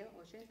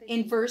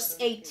 In verse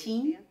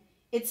 18,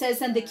 it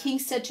says, and the king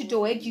said to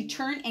Doeg, you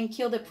turn and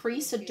kill the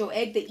priest. So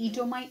Doeg the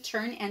Edomite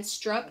turned and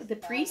struck the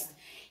priest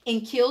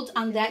and killed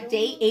on that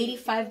day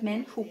 85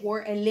 men who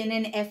wore a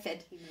linen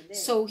ephod.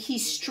 So he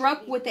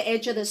struck with the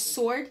edge of the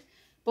sword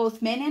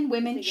both men and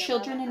women,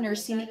 children and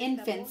nursing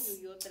infants.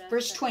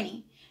 Verse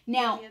 20.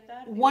 Now,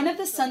 one of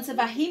the sons of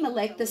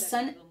Ahimelech, the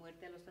son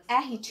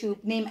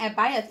Ahitub, named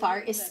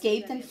Abiathar,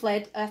 escaped and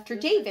fled after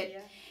David.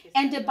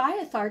 And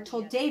Abiathar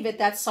told David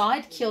that Saul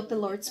had killed the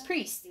Lord's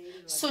priest.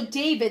 So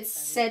David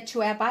said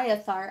to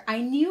Abiathar, I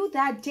knew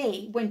that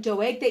day when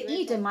Doeg the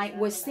Edomite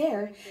was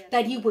there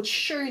that he would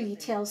surely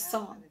tell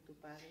Saul,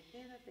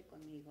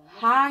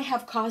 I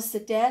have caused the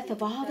death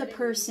of all the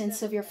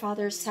persons of your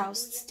father's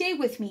house. Stay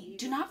with me,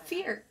 do not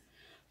fear.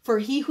 For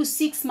he who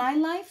seeks my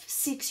life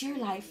seeks your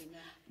life.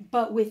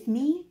 But with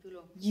me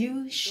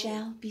you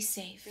shall be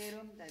safe.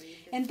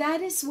 And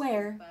that is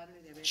where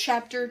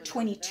chapter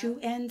 22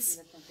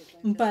 ends.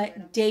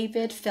 But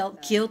David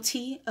felt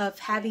guilty of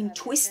having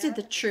twisted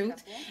the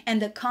truth,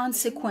 and the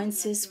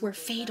consequences were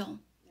fatal.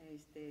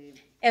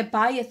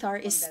 Abiathar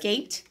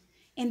escaped,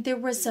 and there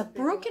was a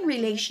broken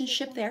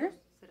relationship there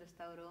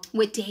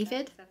with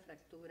David.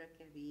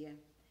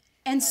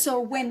 And so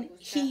when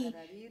he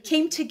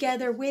came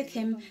together with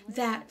him,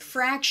 that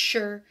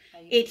fracture,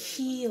 it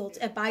healed.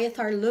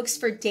 Abiathar looks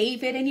for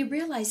David, and he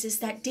realizes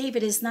that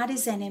David is not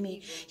his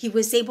enemy. He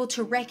was able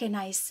to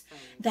recognize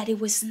that it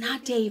was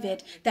not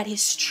David, that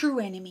his true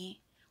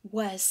enemy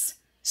was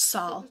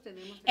Saul.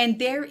 And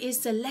there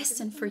is a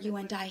lesson for you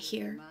and I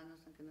here.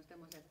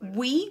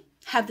 We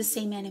have the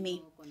same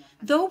enemy.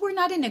 Though we're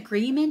not in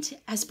agreement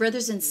as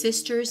brothers and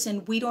sisters,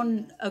 and we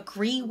don't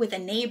agree with a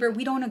neighbor,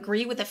 we don't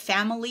agree with a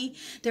family,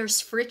 there's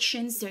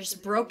frictions, there's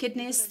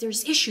brokenness,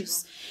 there's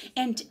issues.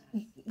 And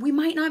we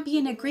might not be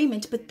in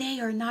agreement, but they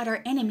are not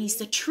our enemies.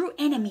 The true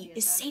enemy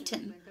is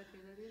Satan.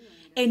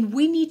 And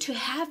we need to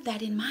have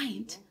that in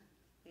mind.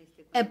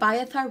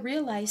 Abiathar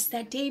realized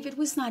that David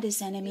was not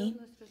his enemy.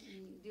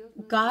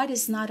 God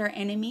is not our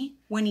enemy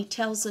when he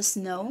tells us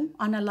no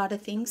on a lot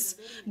of things.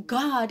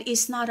 God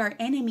is not our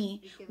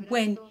enemy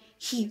when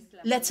He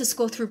lets us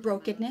go through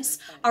brokenness.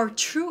 Our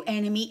true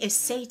enemy is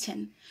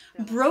Satan.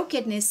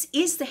 Brokenness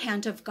is the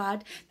hand of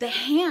God, the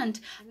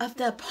hand of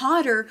the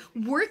potter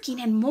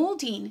working and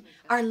molding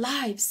our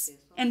lives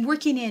and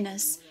working in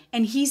us.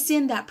 And he's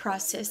in that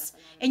process.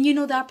 And you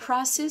know that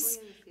process,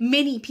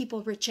 many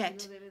people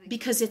reject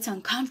because it's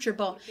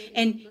uncomfortable.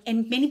 And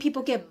many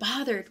people get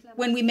bothered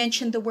when we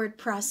mention the word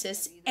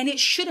process. And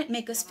it shouldn't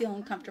make us feel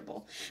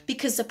uncomfortable,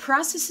 because the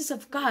processes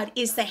of God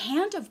is the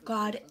hand of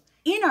God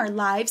in our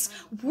lives,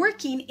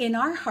 working in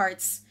our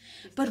hearts.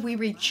 But we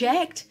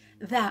reject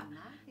that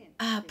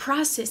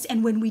process.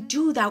 And when we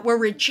do that, we're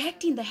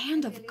rejecting the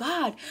hand of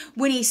God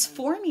when he's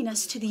forming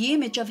us to the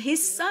image of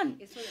his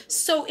son.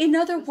 So in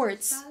other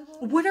words,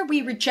 what are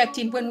we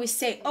rejecting when we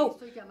say,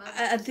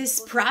 this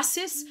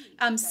process,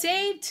 I'm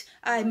saved,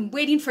 I'm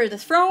waiting for the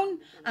throne,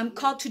 I'm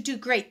called to do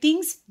great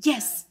things?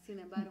 Yes,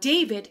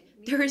 David,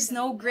 there is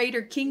no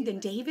greater king than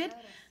David.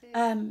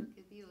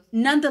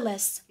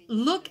 Nonetheless,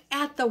 look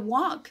at the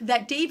walk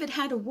that David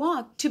had to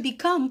walk to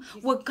become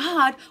what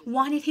God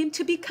wanted him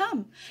to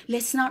become.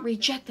 Let's not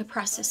reject the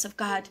process of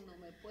God.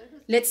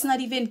 Let's not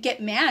even get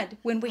mad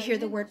when we hear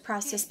the word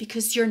process,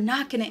 because you're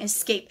not going to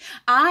escape.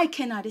 I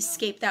cannot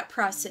escape that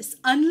process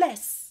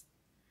unless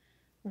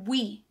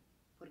we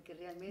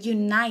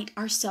unite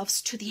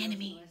ourselves to the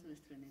enemy.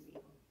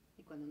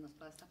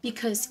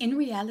 Because in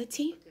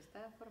reality,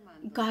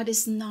 God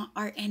is not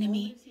our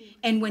enemy.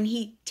 And when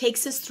he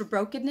takes us through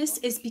brokenness,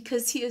 is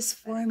because he is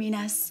forming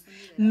us,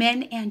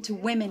 men and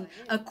women,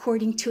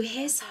 according to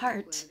his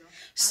heart,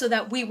 so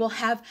that we will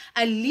have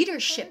a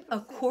leadership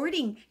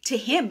according to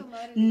him,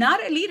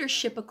 not a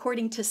leadership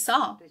according to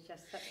Saul.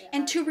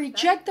 And to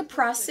reject the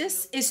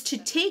process is to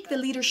take the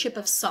leadership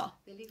of Saul.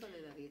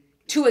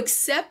 To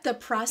accept the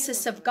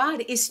process of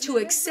God is to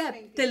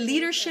accept the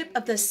leadership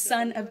of the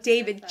Son of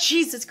David,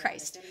 Jesus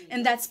Christ.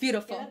 And that's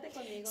beautiful.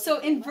 So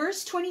in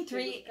verse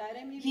 23,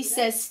 he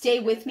says, stay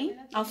with me.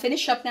 I'll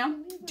finish up now.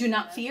 Do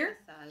not fear.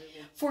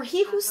 For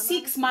he who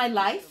seeks my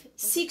life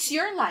seeks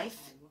your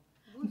life.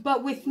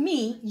 But with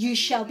me, you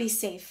shall be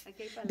safe.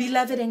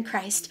 Beloved in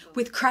Christ,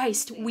 with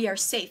Christ, we are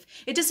safe.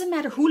 It doesn't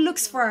matter who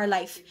looks for our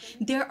life.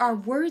 There are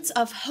words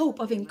of hope,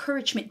 of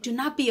encouragement. Do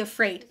not be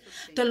afraid.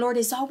 The Lord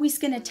is always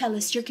going to tell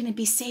us, you're going to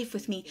be safe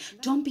with me.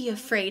 Don't be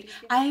afraid.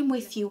 I am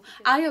with you.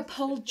 I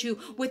uphold you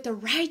with the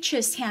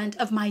righteous hand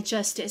of my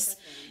justice.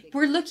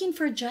 We're looking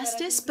for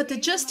justice, but the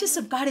justice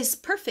of God is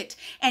perfect,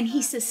 and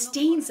he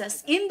sustains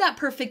us in that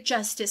perfect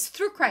justice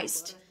through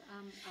Christ.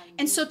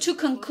 And so to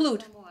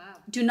conclude,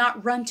 do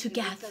not run to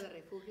Gath.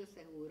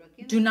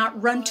 Do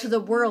not run to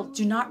the world.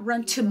 Do not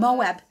run to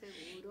Moab,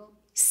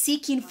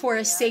 seeking for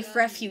a safe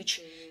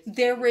refuge.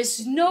 There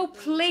is no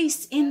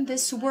place in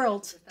this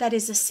world that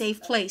is a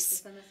safe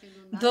place.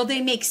 Though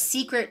they make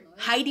secret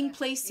hiding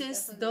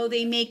places, though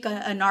they make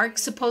an ark,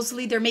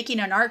 supposedly they're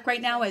making an ark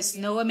right now, as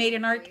Noah made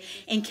an ark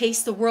in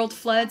case the world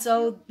floods.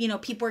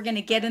 People are going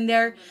to get in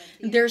there.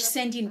 They're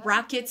sending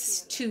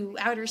rockets to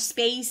outer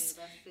space.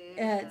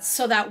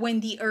 So that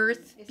when the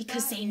earth,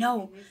 because they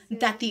know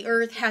that the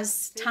earth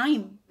has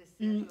time,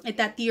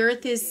 that the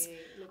earth is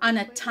on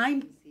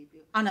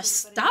a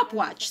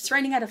stopwatch, it's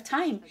running out of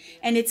time,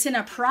 and it's in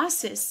a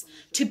process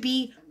to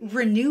be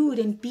renewed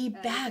and be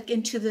back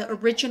into the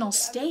original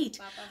state.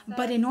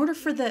 But in order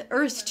for the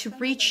earth to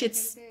reach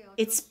its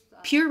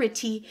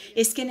purity,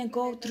 it's going to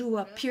go through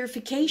a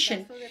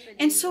purification.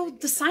 And so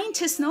the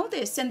scientists know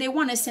this, and they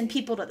want to send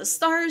people to the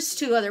stars,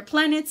 to other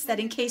planets, that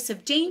in case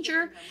of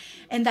danger,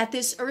 and that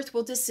this earth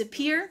will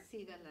disappear,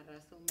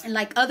 and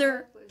like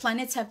other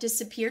planets have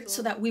disappeared,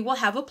 so that we will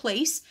have a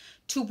place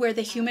to where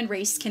the human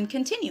race can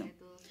continue.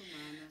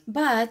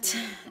 But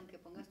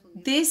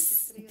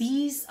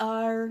these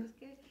are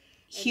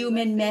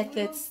human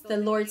methods. The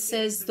Lord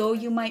says, though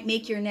you might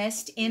make your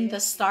nest in the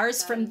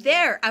stars, from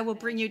there I will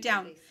bring you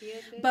down.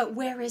 But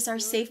where is our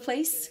safe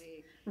place?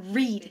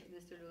 Read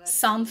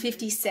Psalm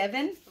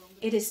 57.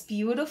 It is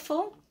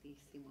beautiful.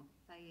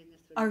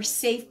 Our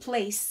safe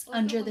place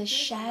under the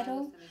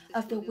shadow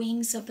of the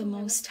wings of the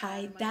Most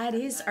High. That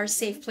is our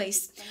safe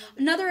place.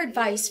 Another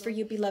advice for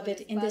you,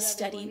 beloved, in this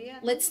study.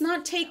 Let's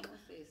not take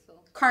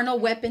carnal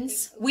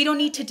weapons. We don't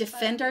need to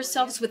defend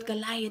ourselves with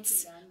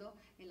Goliath's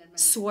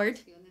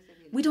sword.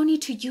 We don't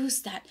need to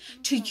use that.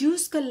 To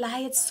use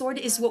Goliath's sword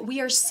is what we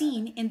are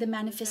seeing in the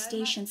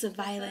manifestations of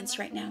violence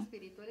right now.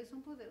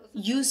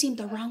 Using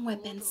the wrong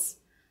weapons.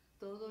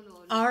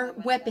 Our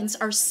weapons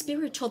are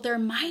spiritual. They're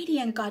mighty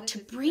in God to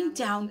bring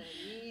down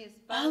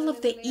all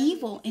of the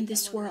evil in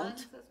this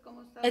world.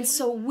 And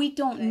so we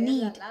don't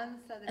need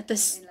the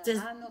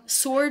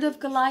sword of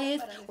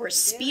Goliath or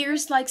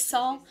spears like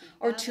Saul,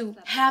 or to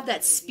have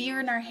that spear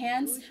in our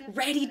hands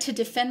ready to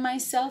defend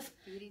myself.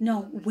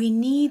 No, we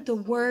need the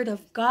word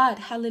of God.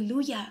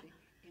 Hallelujah.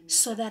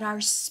 So that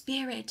our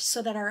spirit,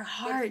 so that our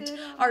heart,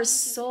 our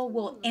soul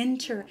will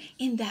enter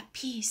in that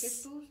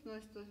peace.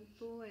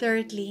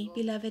 Thirdly,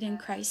 beloved in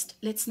Christ,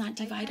 let's not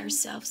divide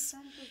ourselves.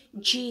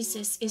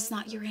 Jesus is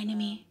not your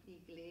enemy.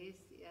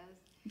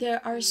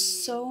 There are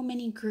so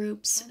many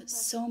groups,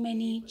 so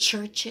many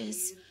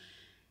churches.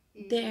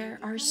 There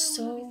are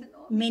so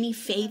many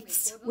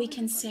faiths, we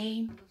can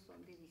say.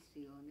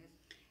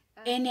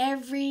 And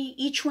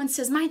each one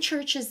says, my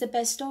church is the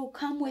best. Oh,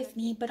 come with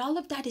me. But all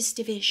of that is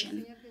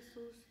division.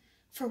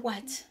 For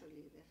what?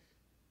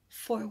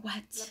 For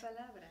what?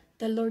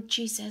 The Lord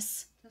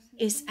Jesus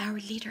is our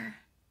leader.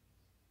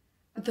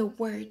 The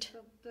Word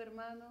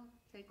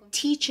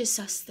teaches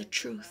us the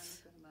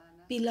truth.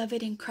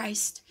 Beloved in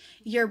Christ,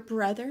 your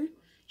brother,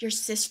 your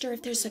sister,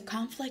 if there's a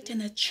conflict in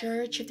the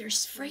church, if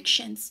there's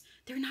frictions,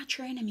 they're not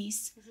your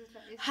enemies.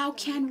 How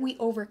can we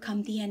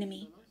overcome the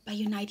enemy? By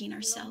uniting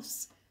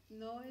ourselves.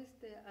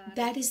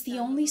 That is the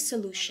only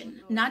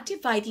solution. Not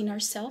dividing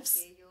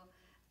ourselves,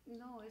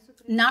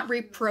 not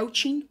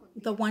reproaching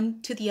the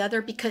one to the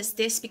other because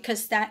this,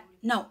 because that.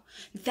 No,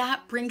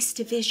 that brings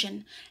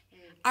division.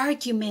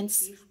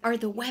 Arguments are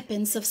the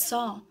weapons of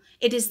Saul.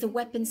 It is the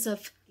weapons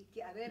of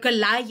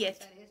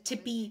Goliath to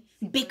be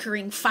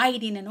bickering,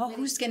 fighting, and oh,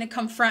 who's going to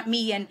confront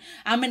me? And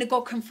I'm going to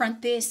go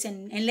confront this,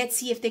 and let's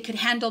see if they could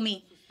handle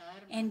me.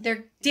 And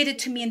they did it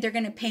to me and they're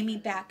going to pay me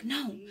back.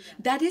 No,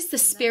 that is the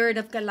spirit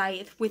of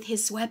Goliath with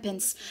his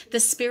weapons.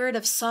 The spirit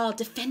of Saul,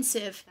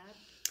 defensive.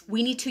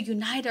 We need to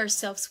unite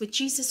ourselves with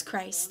Jesus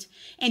Christ.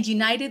 And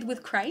united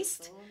with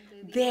Christ,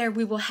 there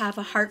we will have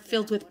a heart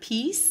filled with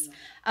peace,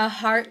 a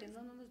heart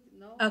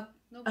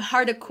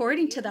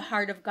according to the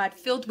heart of God,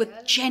 filled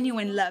with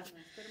genuine love.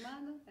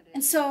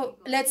 And so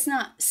let's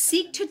not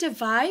seek to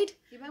divide.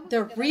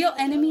 The real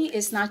enemy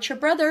is not your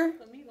brother.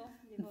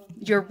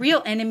 Your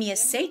real enemy is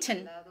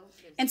Satan.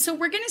 And so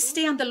we're going to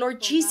stay on the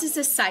Lord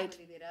Jesus' side.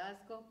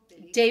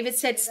 David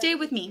said, stay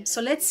with me.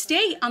 So let's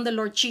stay on the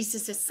Lord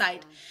Jesus'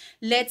 side.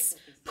 Let's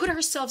put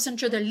ourselves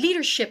under the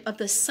leadership of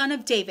the Son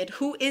of David.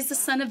 Who is the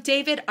Son of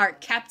David? Our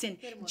captain,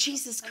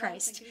 Jesus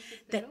Christ,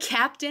 the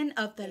captain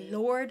of the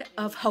Lord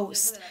of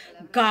hosts,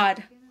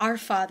 God, our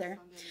Father.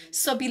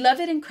 So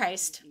beloved in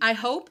Christ, I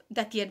hope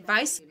that the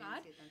advice of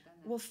God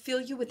will fill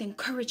you with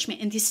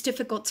encouragement in these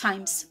difficult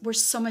times where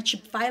so much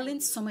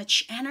violence, so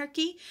much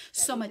anarchy,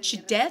 so much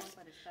death,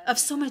 of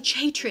so much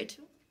hatred.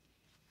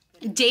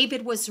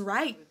 David was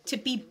right to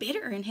be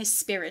bitter in his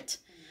spirit,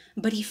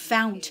 but he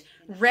found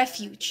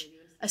refuge,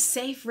 a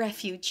safe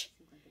refuge,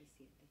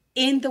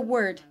 in the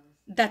word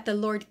that the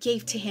Lord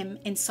gave to him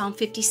in Psalm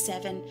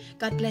 57.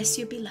 God bless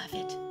you,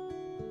 beloved.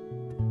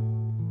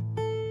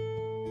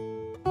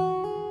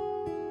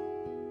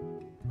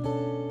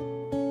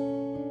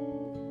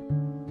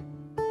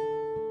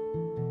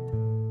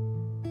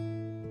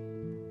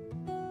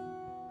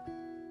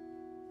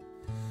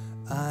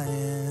 I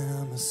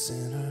am a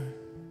sinner,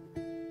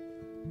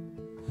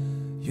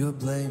 you're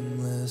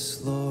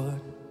blameless,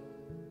 Lord.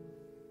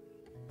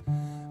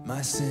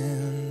 My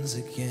sins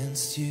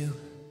against you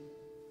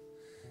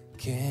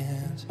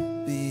can't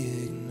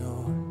be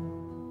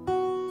ignored.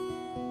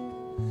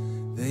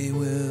 They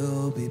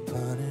will be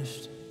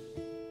punished,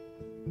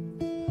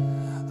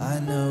 I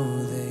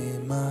know they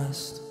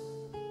must.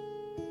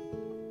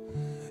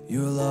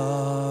 Your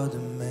law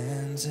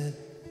demands it,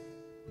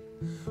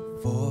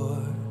 for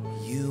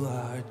you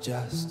are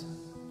just.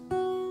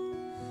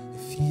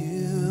 If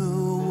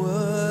you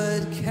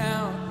would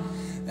count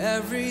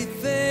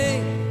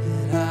everything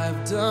that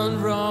I've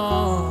done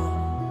wrong,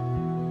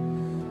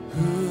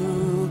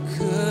 who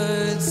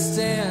could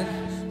stand?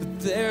 But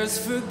there's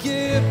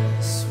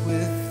forgiveness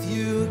with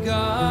you,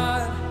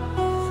 God.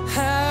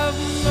 Have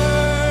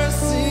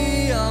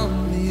mercy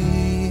on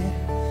me,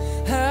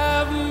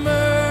 have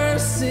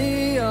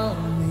mercy on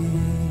me.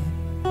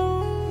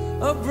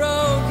 A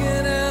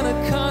broken and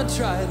a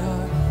contrite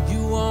heart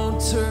you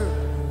won't turn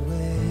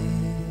away.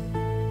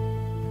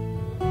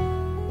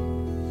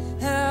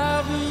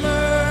 Have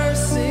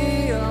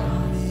mercy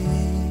on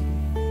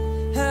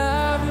me,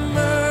 have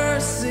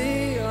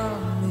mercy on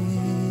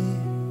me,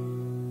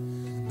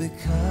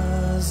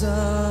 because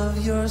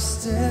of your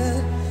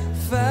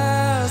steadfast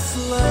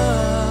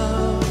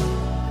love.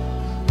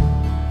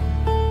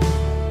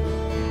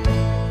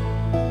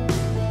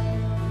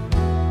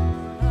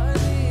 I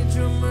need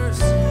your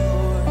mercy,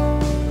 Lord.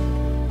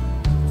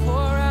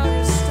 Pour out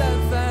your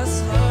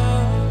steadfast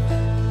love.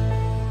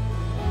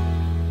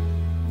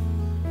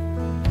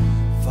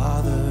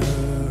 Father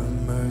of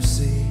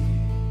mercy,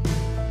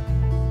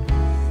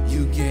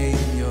 you gave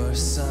your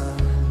Son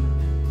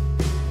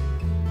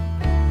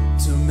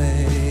to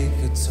make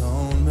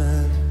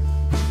atonement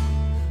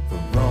for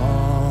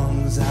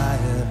wrongs I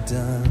have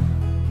done.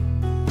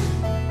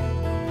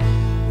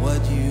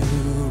 What you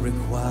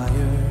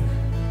require,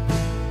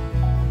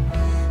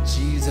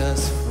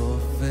 Jesus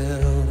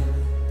fulfilled.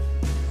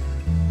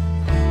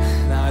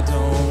 And I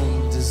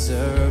don't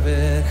deserve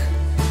it,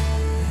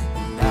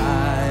 and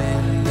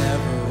I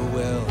never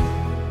will.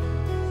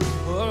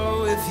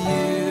 Oh, if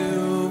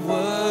you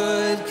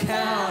would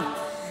count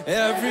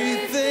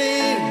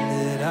everything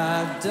that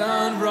I've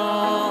done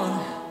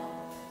wrong,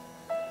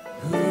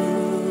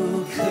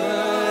 who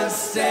could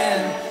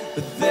stand?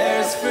 But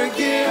there's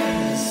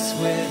forgiveness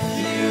with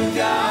you,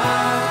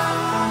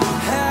 God.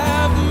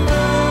 Have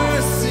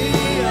mercy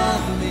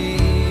on me,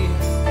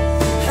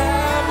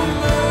 have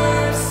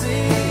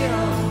mercy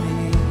on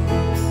me.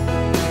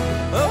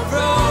 A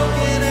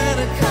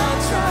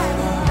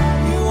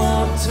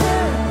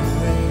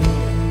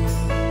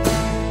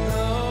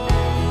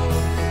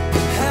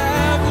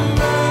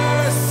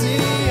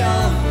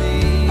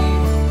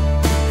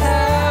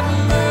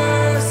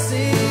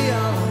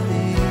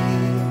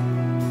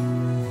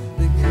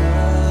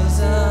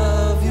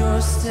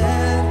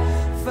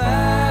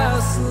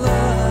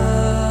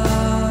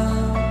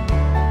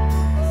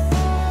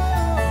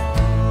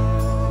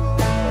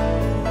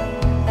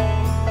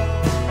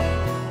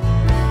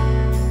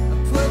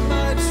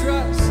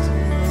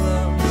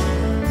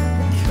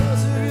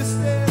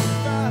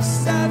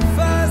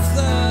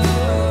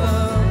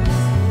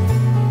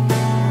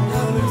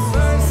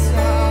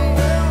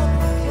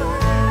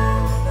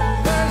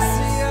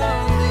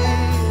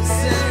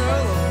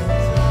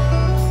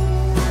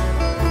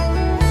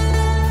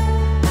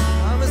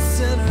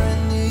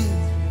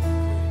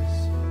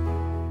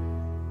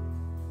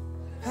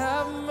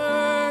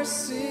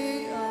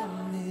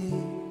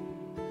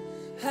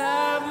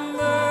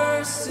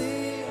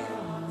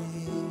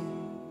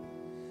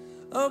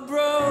a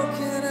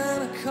broken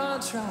and a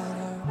contrite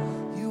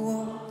heart you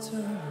won't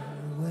turn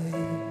away.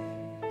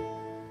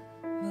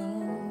 No,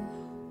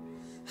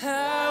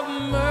 have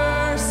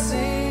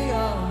mercy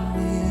on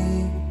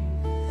me,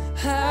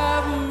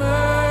 have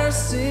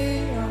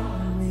mercy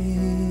on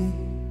me,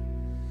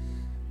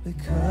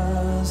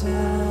 because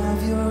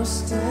of your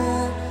steadfast